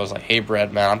Brett. I was like, hey,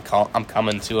 Brett, man, I'm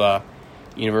coming to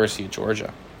University of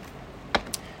Georgia.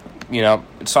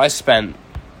 So I spent,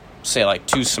 say, like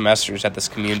 2 semesters at this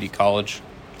community college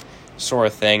sort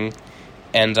of thing.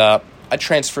 And I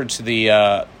transferred to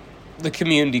the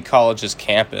community college's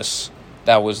campus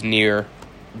that was near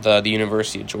the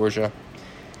University of Georgia.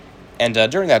 And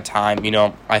during that time,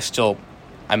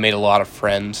 I made a lot of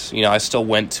friends. I still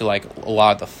went to, like, a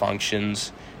lot of the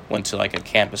functions, went to, like, a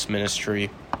campus ministry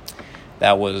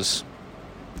that was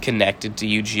connected to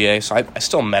UGA. So I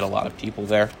still met a lot of people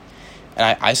there.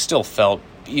 And I still felt,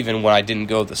 even when I didn't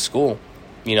go to school,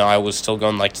 I was still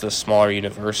going, like, to the smaller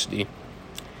university,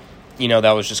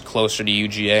 that was just closer to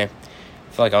UGA. I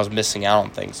feel like I was missing out on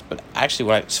things. But actually,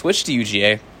 when I switched to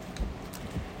UGA,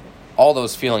 all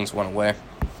those feelings went away.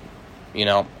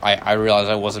 I realized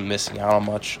I wasn't missing out on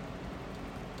much.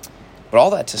 But all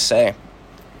that to say,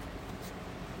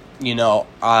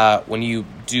 when you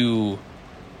do,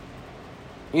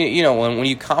 when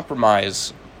you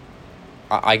compromise,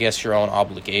 I guess, your own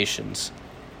obligations,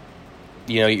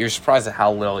 you're surprised at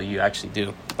how little you actually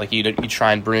do. Like, you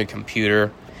try and bring a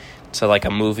computer to, like,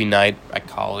 a movie night at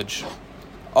college.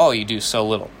 Oh, you do so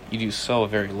little. You do so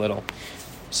very little.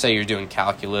 Say you're doing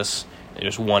calculus, and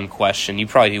there's one question. You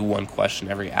probably do one question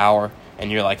every hour,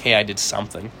 and you're like, hey, I did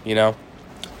something,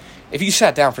 If you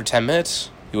sat down for 10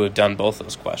 minutes, you would have done both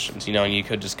those questions, and you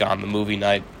could just gone to the movie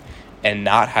night and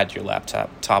not had your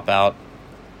laptop out.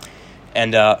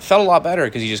 And felt a lot better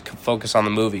because you just could focus on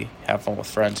the movie, have fun with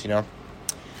friends,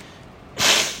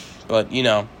 But,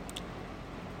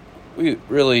 we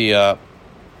really, I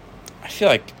feel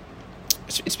like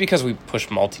it's because we push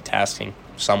multitasking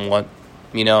somewhat,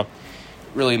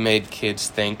 really made kids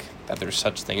think that there's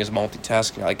such thing as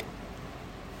multitasking. Like,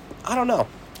 I don't know.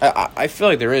 I feel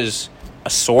like there is a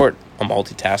sort of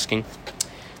multitasking.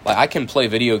 Like, I can play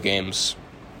video games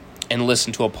and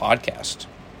listen to a podcast.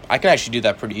 I can actually do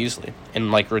that pretty easily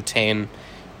and, like, retain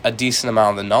a decent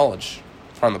amount of the knowledge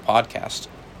from the podcast.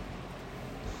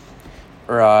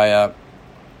 Or I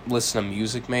listen to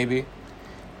music, maybe.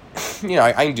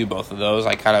 I can do both of those.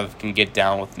 I kind of can get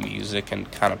down with the music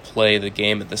and kind of play the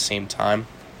game at the same time.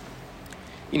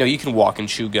 You can walk and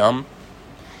chew gum.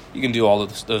 You can do all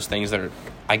of those things that are,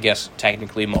 I guess,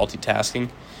 technically multitasking.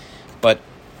 But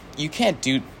you can't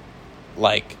do,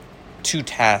 like, two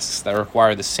tasks that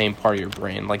require the same part of your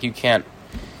brain. Like, you can't,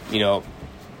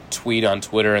 tweet on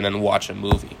Twitter and then watch a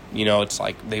movie. It's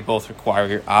like they both require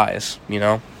your eyes,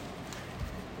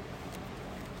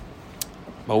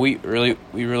 But we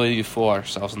really do fool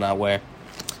ourselves in that way.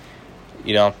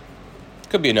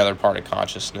 Could be another part of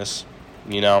consciousness.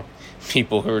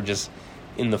 People who are just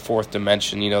in the fourth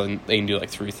dimension, they can do like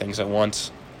three things at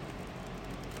once.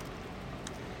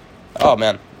 Oh,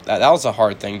 man, that was a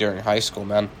hard thing during high school,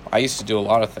 man. I used to do a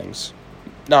lot of things.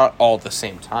 Not all at the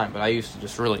same time, but I used to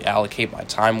just really allocate my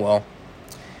time well.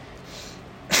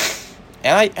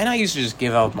 And I used to just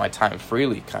give out my time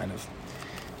freely, kind of,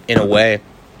 in a way.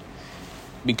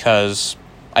 Because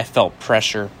I felt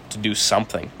pressure to do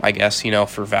something, I guess, for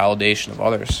validation of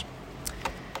others.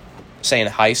 Say in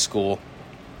high school,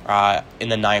 in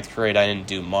the 9th grade, I didn't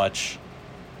do much.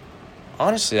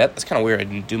 Honestly, that's kind of weird. I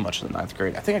didn't do much in the 9th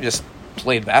grade. I think I just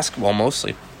played basketball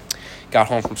mostly. Got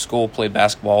home from school, played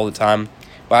basketball all the time.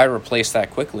 But I replaced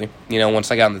that quickly. Once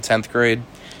I got in the 10th grade,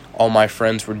 all my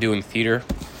friends were doing theater.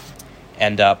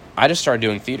 And I just started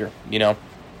doing theater,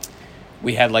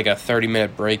 We had like a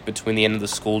 30-minute break between the end of the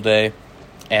school day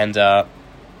and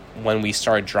when we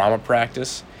started drama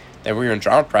practice. Then we were in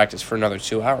drama practice for another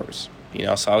 2 hours,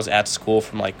 So I was at school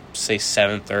from like, say,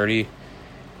 7:30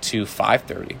 to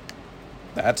 5:30.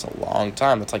 That's a long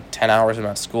time. That's like 10 hours I'm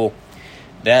at school.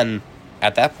 Then,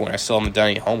 at that point, I still haven't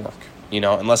done any homework,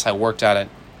 unless I worked on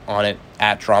it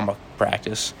at drama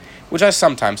practice, which I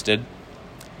sometimes did.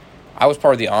 I was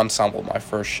part of the ensemble my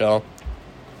first show,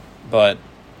 but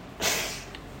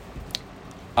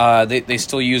they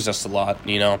still used us a lot,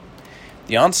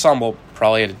 The ensemble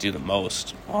probably had to do the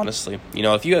most, honestly.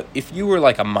 If you were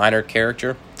like a minor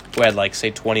character who had like,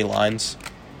 say, 20 lines,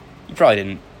 you probably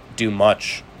didn't do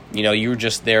much. You were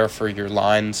just there for your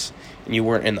lines, and you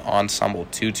weren't in the ensemble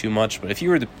too much. But if you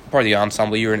were part of the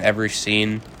ensemble, you were in every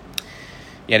scene.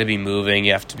 You had to be moving.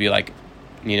 You have to be like,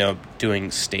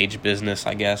 doing stage business,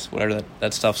 I guess, whatever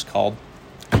that stuff's called.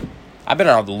 I've been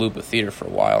out of the loop of theater for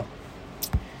a while.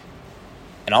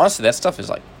 And honestly, that stuff is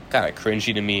like kind of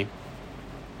cringy to me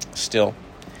still.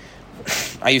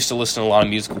 I used to listen to a lot of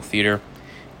musical theater,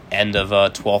 end of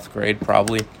 12th grade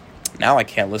probably. Now I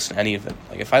can't listen to any of it.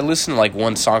 Like, if I listen to like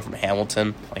one song from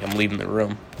Hamilton, like, I'm leaving the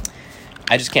room.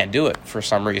 I just can't do it for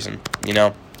some reason,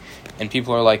 And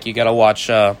people are like, you gotta watch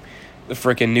the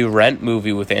freaking new Rent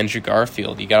movie with Andrew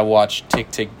Garfield. You gotta watch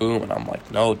Tick, Tick, Boom. And I'm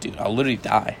like, no, dude, I'll literally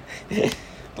die.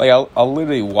 Like, I'll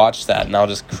literally watch that and I'll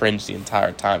just cringe the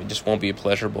entire time. It just won't be a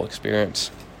pleasurable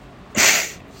experience.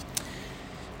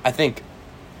 I think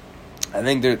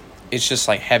there it's just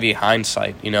like heavy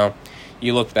hindsight, you know.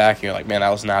 You look back and you're like, man, that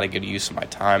was not a good use of my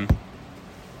time.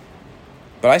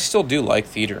 But I still do like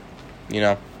theater, you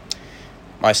know.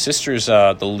 My sister's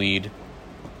the lead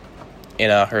in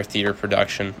her theater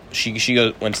production. She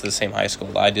went to the same high school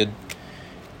that I did.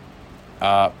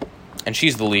 And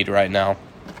she's the lead right now.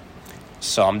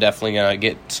 So I'm definitely going to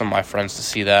get some of my friends to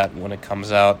see that when it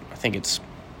comes out. I think it's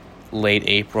late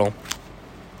April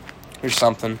or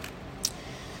something.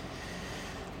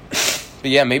 But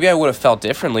yeah, maybe I would have felt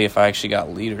differently if I actually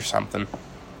got lead or something.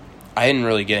 I didn't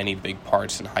really get any big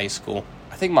parts in high school.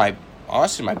 I think my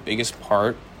biggest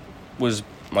part was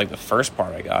like the first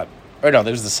part I got. Or no,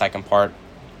 there was the second part.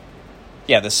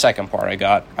 Yeah, the second part I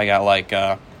got. I got like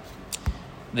the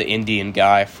Indian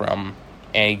guy from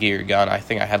Annie Get Your Gun. I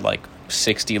think I had like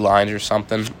 60 lines or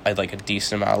something. I had like a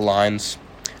decent amount of lines.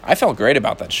 I felt great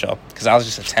about that show because I was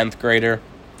just a 10th grader.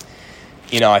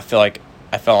 You know, I feel like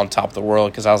I fell on top of the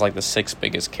world because I was like the 6th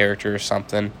biggest character or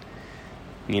something.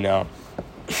 You know,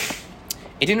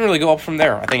 it didn't really go up from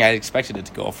there. I think I expected it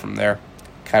to go up from there.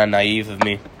 Kind of naive of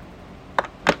me.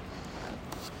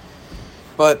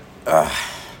 But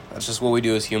that's just what we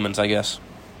do as humans, I guess.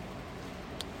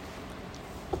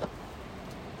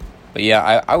 But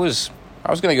yeah, I was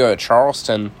going to go to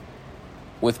Charleston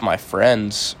with my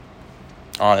friends,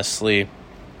 honestly.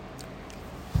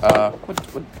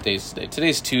 What day is today?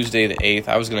 Today's Tuesday the 8th.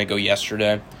 I was going to go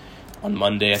yesterday on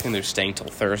Monday. I think they're staying till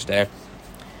Thursday.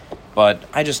 But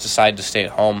I just decided to stay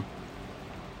at home.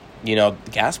 You know,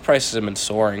 the gas prices have been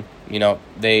soaring. You know,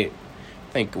 I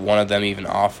think one of them even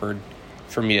offered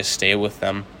for me to stay with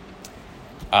them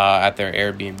at their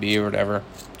Airbnb or whatever.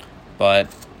 But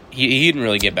he didn't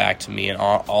really get back to me. And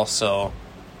also,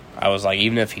 I was like,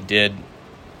 even if he did,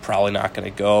 probably not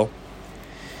going to go.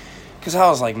 Because I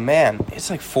was like, man, it's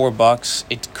like $4.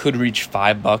 It could reach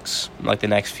 $5 in like the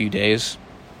next few days.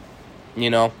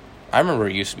 You know, I remember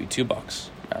it used to be $2,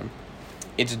 man.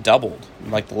 It's doubled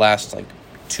in like the last like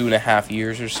 2.5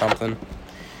 years or something.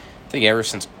 I think ever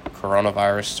since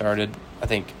coronavirus started. I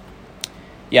think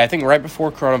right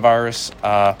before coronavirus,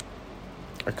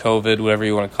 or COVID, whatever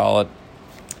you want to call it,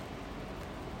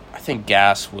 I think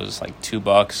gas was like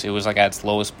 $2. It was like at its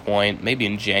lowest point, maybe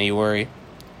in January.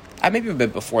 Maybe a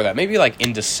bit before that. Maybe like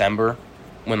in December,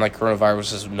 when like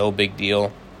coronavirus is no big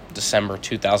deal. December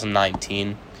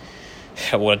 2019.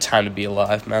 What a time to be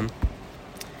alive, man.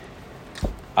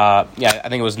 Yeah, I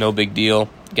think it was no big deal.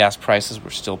 Gas prices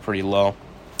were still pretty low.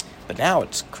 But now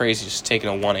it's crazy, just taking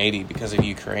a 180 because of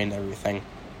Ukraine and everything.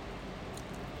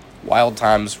 Wild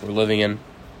times we're living in.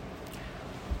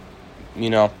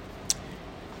 You know,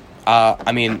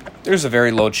 I mean, there's a very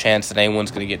low chance that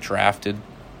anyone's going to get drafted.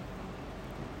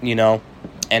 You know,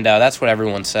 and that's what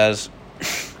everyone says.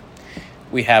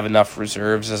 We have enough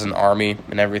reserves as an army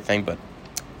and everything, but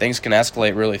things can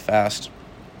escalate really fast.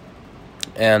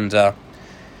 And I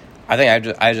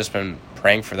think I've just been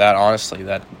praying for that, honestly,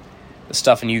 that the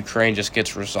stuff in Ukraine just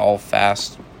gets resolved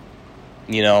fast,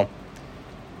 you know,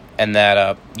 and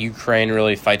that Ukraine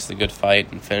really fights the good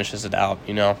fight and finishes it out,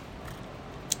 you know.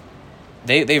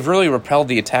 They've really repelled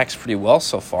the attacks pretty well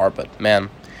so far, but man,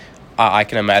 I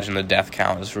can imagine the death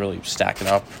count is really stacking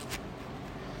up.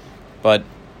 But,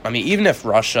 I mean, even if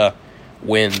Russia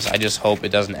wins, I just hope it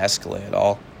doesn't escalate at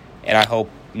all. And I hope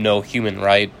no human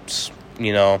rights,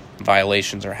 you know,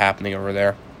 violations are happening over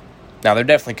there. Now, they're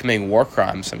definitely committing war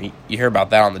crimes. I mean, you hear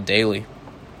about that on the daily.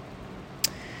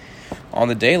 On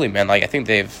the daily, man, like, I think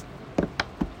they've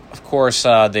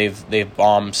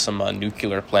bombed some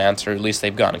nuclear plants, or at least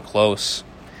they've gotten close.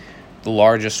 The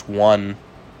largest one,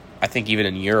 I think even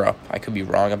in Europe. I could be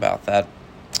wrong about that.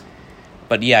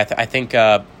 But yeah, I think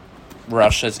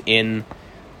Russia's in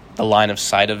the line of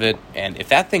sight of it. And if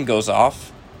that thing goes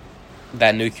off,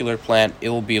 that nuclear plant, it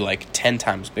will be like 10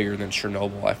 times bigger than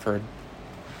Chernobyl, I've heard.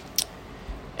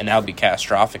 And that would be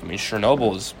catastrophic. I mean,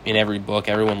 Chernobyl is in every book.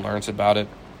 Everyone learns about it.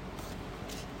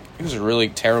 It was a really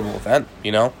terrible event,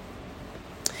 you know?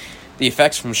 The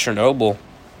effects from Chernobyl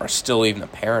are still even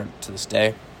apparent to this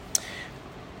day.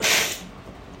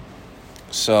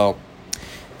 So,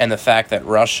 and the fact that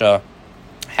Russia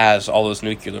has all those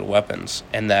nuclear weapons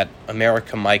and that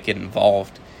America might get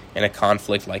involved in a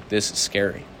conflict like this is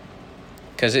scary.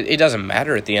 Because it doesn't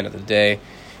matter at the end of the day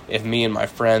if me and my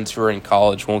friends who are in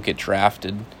college won't get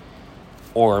drafted,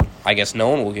 or I guess no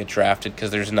one will get drafted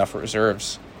because there's enough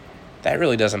reserves. That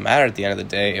really doesn't matter at the end of the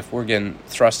day if we're getting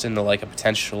thrust into like a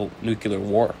potential nuclear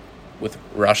war with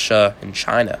Russia and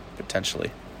China, potentially.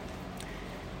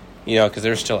 You know, because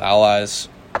they're still allies.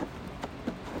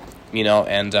 You know,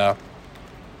 and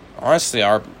honestly,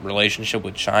 our relationship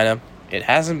with China, it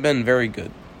hasn't been very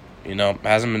good. It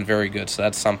hasn't been very good, so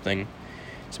that's something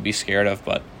to be scared of.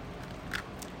 But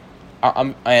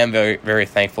I am very, very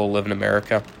thankful to live in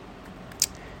America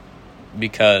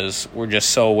because we're just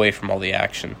so away from all the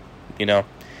action.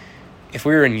 If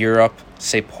we were in Europe,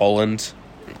 say Poland,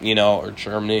 or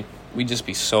Germany, we'd just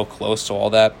be so close to all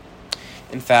that.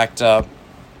 In fact,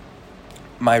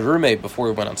 my roommate, before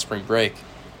we went on spring break,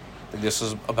 this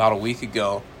was about a week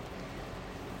ago,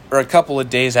 or a couple of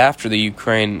days after the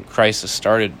Ukraine crisis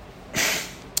started,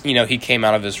 he came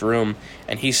out of his room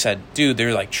and he said, dude, there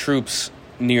are like troops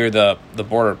near the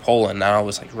border of Poland. And I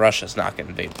was like, Russia's not going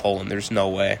to invade Poland. There's no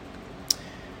way.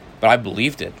 But I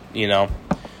believed it,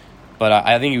 But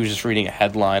I think he was just reading a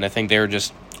headline. I think they were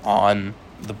just on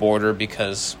the border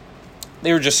because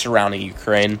they were just surrounding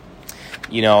Ukraine.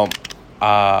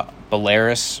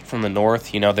 Belarus from the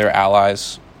north, they're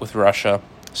allies with Russia.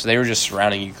 So they were just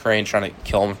surrounding Ukraine, trying to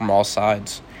kill them from all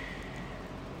sides.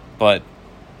 But,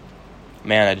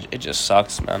 man, it just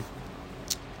sucks, man.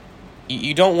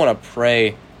 You don't want to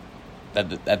pray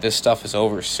that this stuff is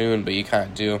over soon, but you kind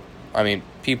of do. I mean,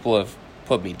 people have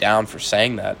put me down for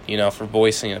saying that, for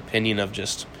voicing an opinion of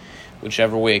just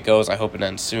whichever way it goes, I hope it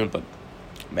ends soon. But,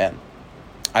 man,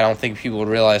 I don't think people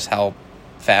realize how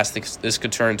fast this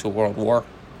could turn into a world war.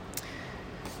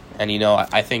 And,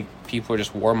 I think people are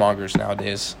just warmongers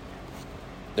nowadays.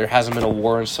 There hasn't been a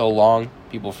war in so long,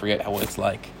 people forget what it's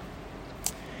like.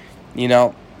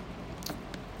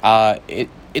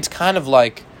 It's kind of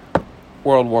like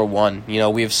World War I.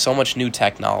 We have so much new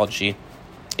technology.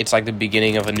 It's like the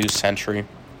beginning of a new century,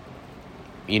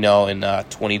 in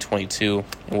 2022.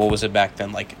 And what was it back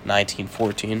then, like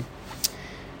 1914?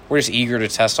 We're just eager to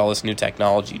test all this new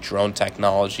technology, drone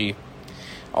technology,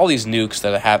 all these nukes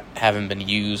that haven't been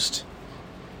used.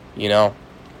 We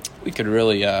could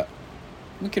really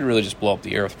just blow up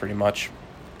the earth pretty much.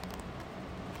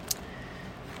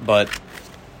 But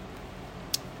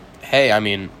hey, I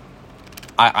mean,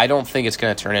 I don't think it's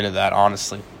going to turn into that,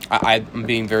 honestly. I'm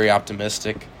being very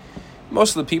optimistic.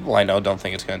 Most of the people I know don't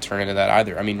think it's going to turn into that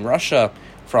either. I mean, Russia,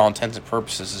 for all intents and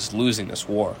purposes, is losing this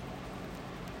war.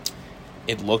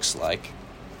 It looks like.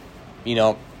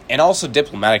 And also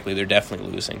diplomatically, they're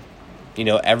definitely losing.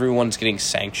 Everyone's getting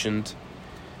sanctioned.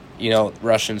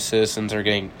 Russian citizens are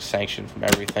getting sanctioned from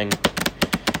everything.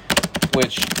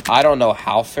 Which, I don't know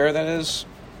how fair that is.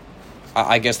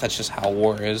 I guess that's just how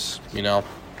war is,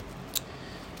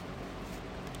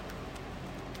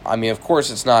 I mean, of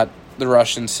course, it's not the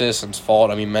Russian citizens'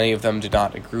 fault. I mean, many of them do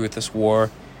not agree with this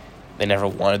war. They never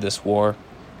wanted this war.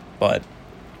 But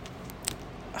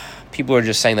people are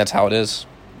just saying that's how it is,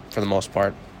 for the most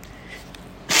part.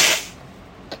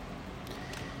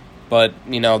 But,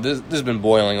 this has been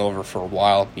boiling over for a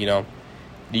while, The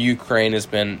Ukraine has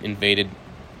been invaded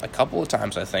a couple of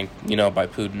times, I think, by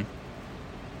Putin.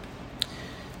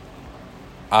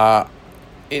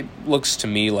 It looks to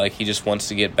me like he just wants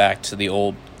to get back to the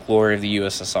old glory of the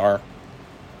USSR.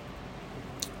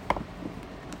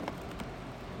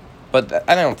 But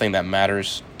I don't think that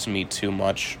matters to me too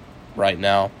much right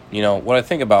now. What I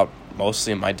think about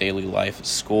mostly in my daily life is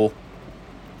school.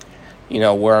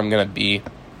 Where I'm going to be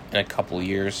in a couple of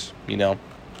years,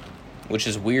 which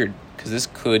is weird because this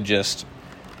could just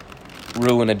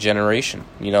ruin a generation,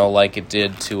 like it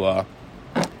did to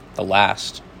the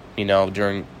last,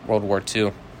 during World War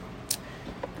II.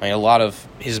 I mean, a lot of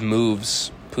his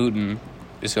moves, Putin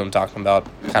is who I'm talking about,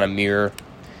 kind of mirror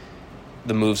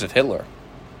the moves of Hitler,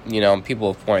 and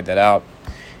people have pointed that out.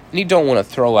 And you don't want to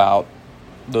throw out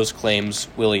those claims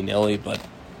willy-nilly, but,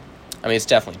 I mean, it's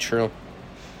definitely true.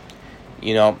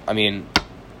 I mean,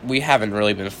 we haven't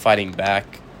really been fighting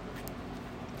back,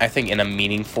 I think, in a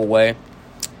meaningful way.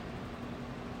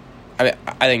 I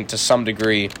think to some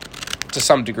degree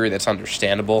that's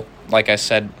understandable. Like I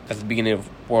said, at the beginning of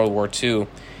World War II,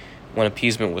 when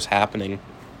appeasement was happening,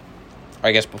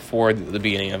 I guess before the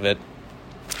beginning of it,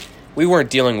 we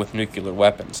weren't dealing with nuclear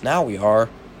weapons. Now we are,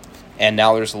 and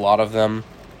now there's a lot of them,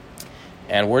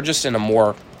 and we're just in a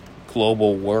more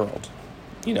global world.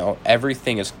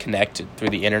 Everything is connected through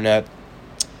the internet.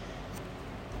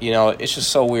 It's just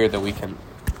so weird that we can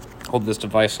hold this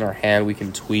device in our hand, we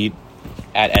can tweet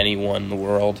at anyone in the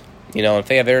world. If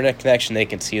they have internet connection, they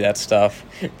can see that stuff.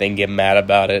 They can get mad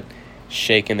about it,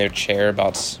 shake in their chair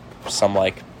about some,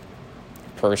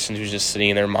 person who's just sitting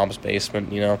in their mom's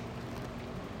basement,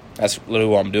 That's literally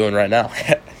what I'm doing right now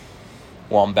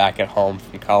while I'm back at home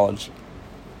from college.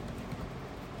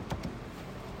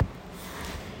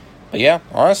 But yeah,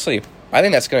 honestly, I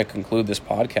think that's going to conclude this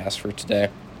podcast for today.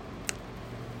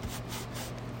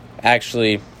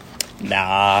 Actually,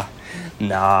 nah.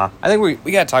 I think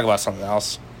we got to talk about something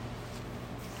else.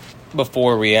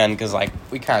 before we end, because, like,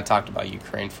 we kind of talked about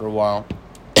Ukraine for a while.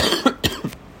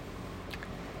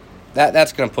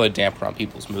 That's going to put a damper on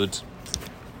people's moods.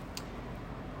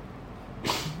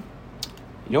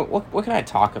 You know, what can I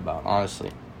talk about,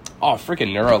 honestly? Oh,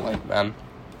 freaking Neuralink, man.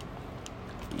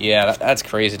 Yeah, that's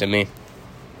crazy to me.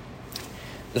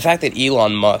 The fact that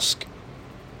Elon Musk,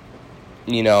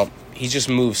 you know, he just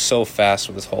moves so fast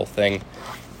with this whole thing.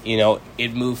 You know,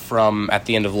 it moved from, at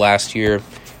the end of last year,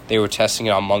 they were testing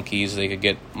it on monkeys. They could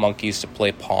get monkeys to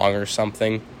play Pong or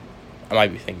something. I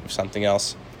might be thinking of something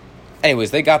else.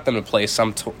 Anyways, they got them to play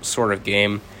some sort of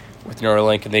game with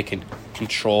Neuralink, and they can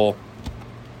control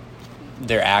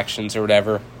their actions or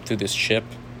whatever through this chip.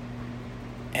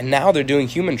 And now they're doing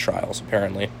human trials,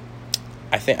 apparently.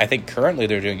 I think currently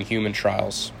they're doing human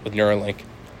trials with Neuralink.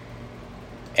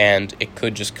 And it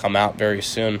could just come out very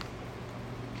soon.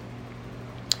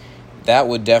 That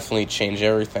would definitely change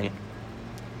everything.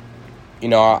 You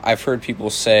know, I've heard people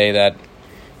say that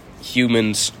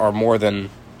humans are more than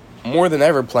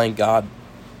ever playing God,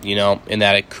 you know, in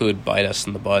that it could bite us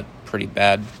in the butt pretty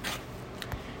bad.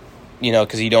 You know,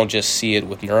 because you don't just see it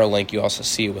with Neuralink, you also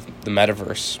see it with the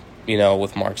metaverse, you know,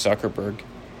 with Mark Zuckerberg.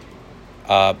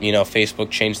 You know, Facebook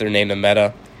changed their name to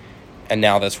Meta, and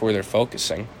now that's where they're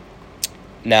focusing.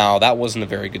 Now, that wasn't a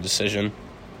very good decision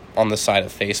on the side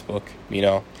of Facebook, you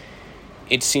know.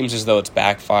 It seems as though it's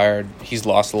backfired. He's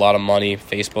lost a lot of money.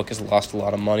 Facebook has lost a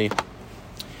lot of money.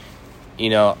 You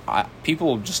know,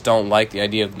 people just don't like the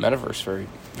idea of the metaverse very,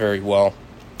 very well.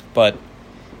 But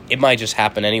it might just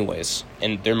happen anyways.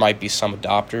 And there might be some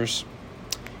adopters.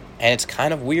 And it's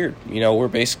kind of weird. You know, we're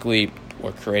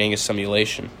creating a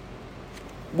simulation.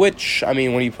 Which, I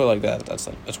mean, when you put it like that,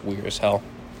 that's weird as hell.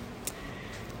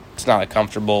 It's not a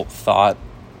comfortable thought.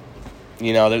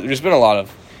 You know, there's been a lot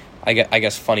of, I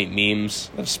guess, funny memes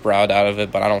that have sprouted out of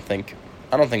it, but I don't think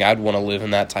I'd want to live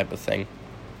in that type of thing.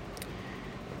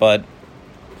 But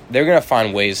they're going to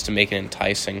find ways to make it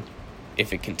enticing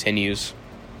if it continues.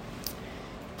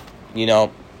 You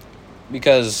know,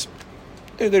 because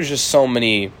there's just so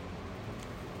many,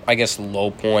 I guess, low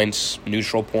points,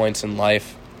 neutral points in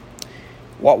life.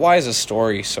 Why is a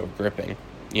story so gripping?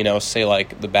 You know, say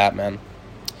like The Batman.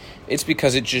 It's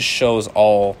because it just shows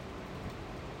all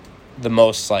the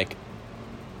most, like,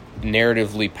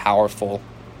 narratively powerful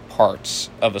parts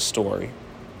of a story.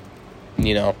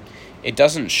 You know, it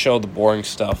doesn't show the boring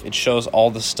stuff. It shows all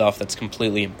the stuff that's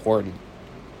completely important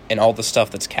and all the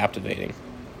stuff that's captivating.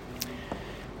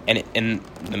 And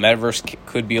the metaverse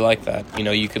could be like that. You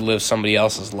know, you could live somebody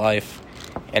else's life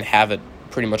and have it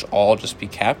pretty much all just be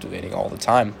captivating all the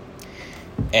time.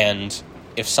 And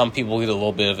if some people get a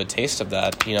little bit of a taste of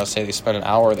that, you know, say they spend an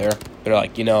hour there, they're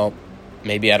like, you know,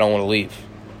 maybe I don't want to leave.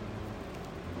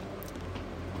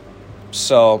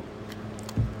 So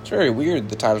it's very weird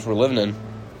the times we're living in.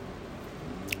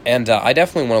 And I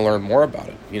definitely want to learn more about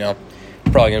it, you know.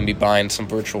 Probably going to be buying some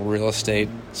virtual real estate,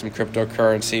 some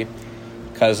cryptocurrency.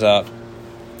 Because,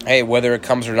 hey, whether it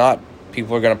comes or not,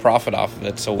 people are going to profit off of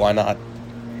it, so why not?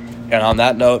 And on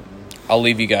that note, I'll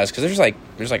leave you guys, because there's like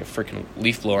a freaking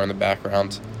leaf blower in the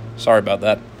background. Sorry about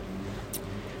that.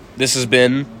 This has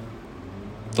been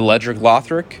the Ledrick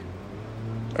Labyrinth.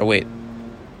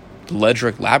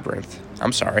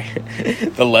 I'm sorry.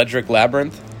 The Ledrick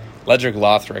Labyrinth. Ledrick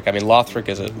Lothric. I mean, Lothric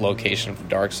is a location for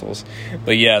Dark Souls.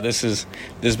 But yeah, this has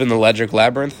been the Ledrick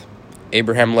Labyrinth.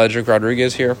 Abraham Ledrick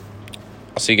Rodriguez here.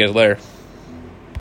 I'll see you guys later.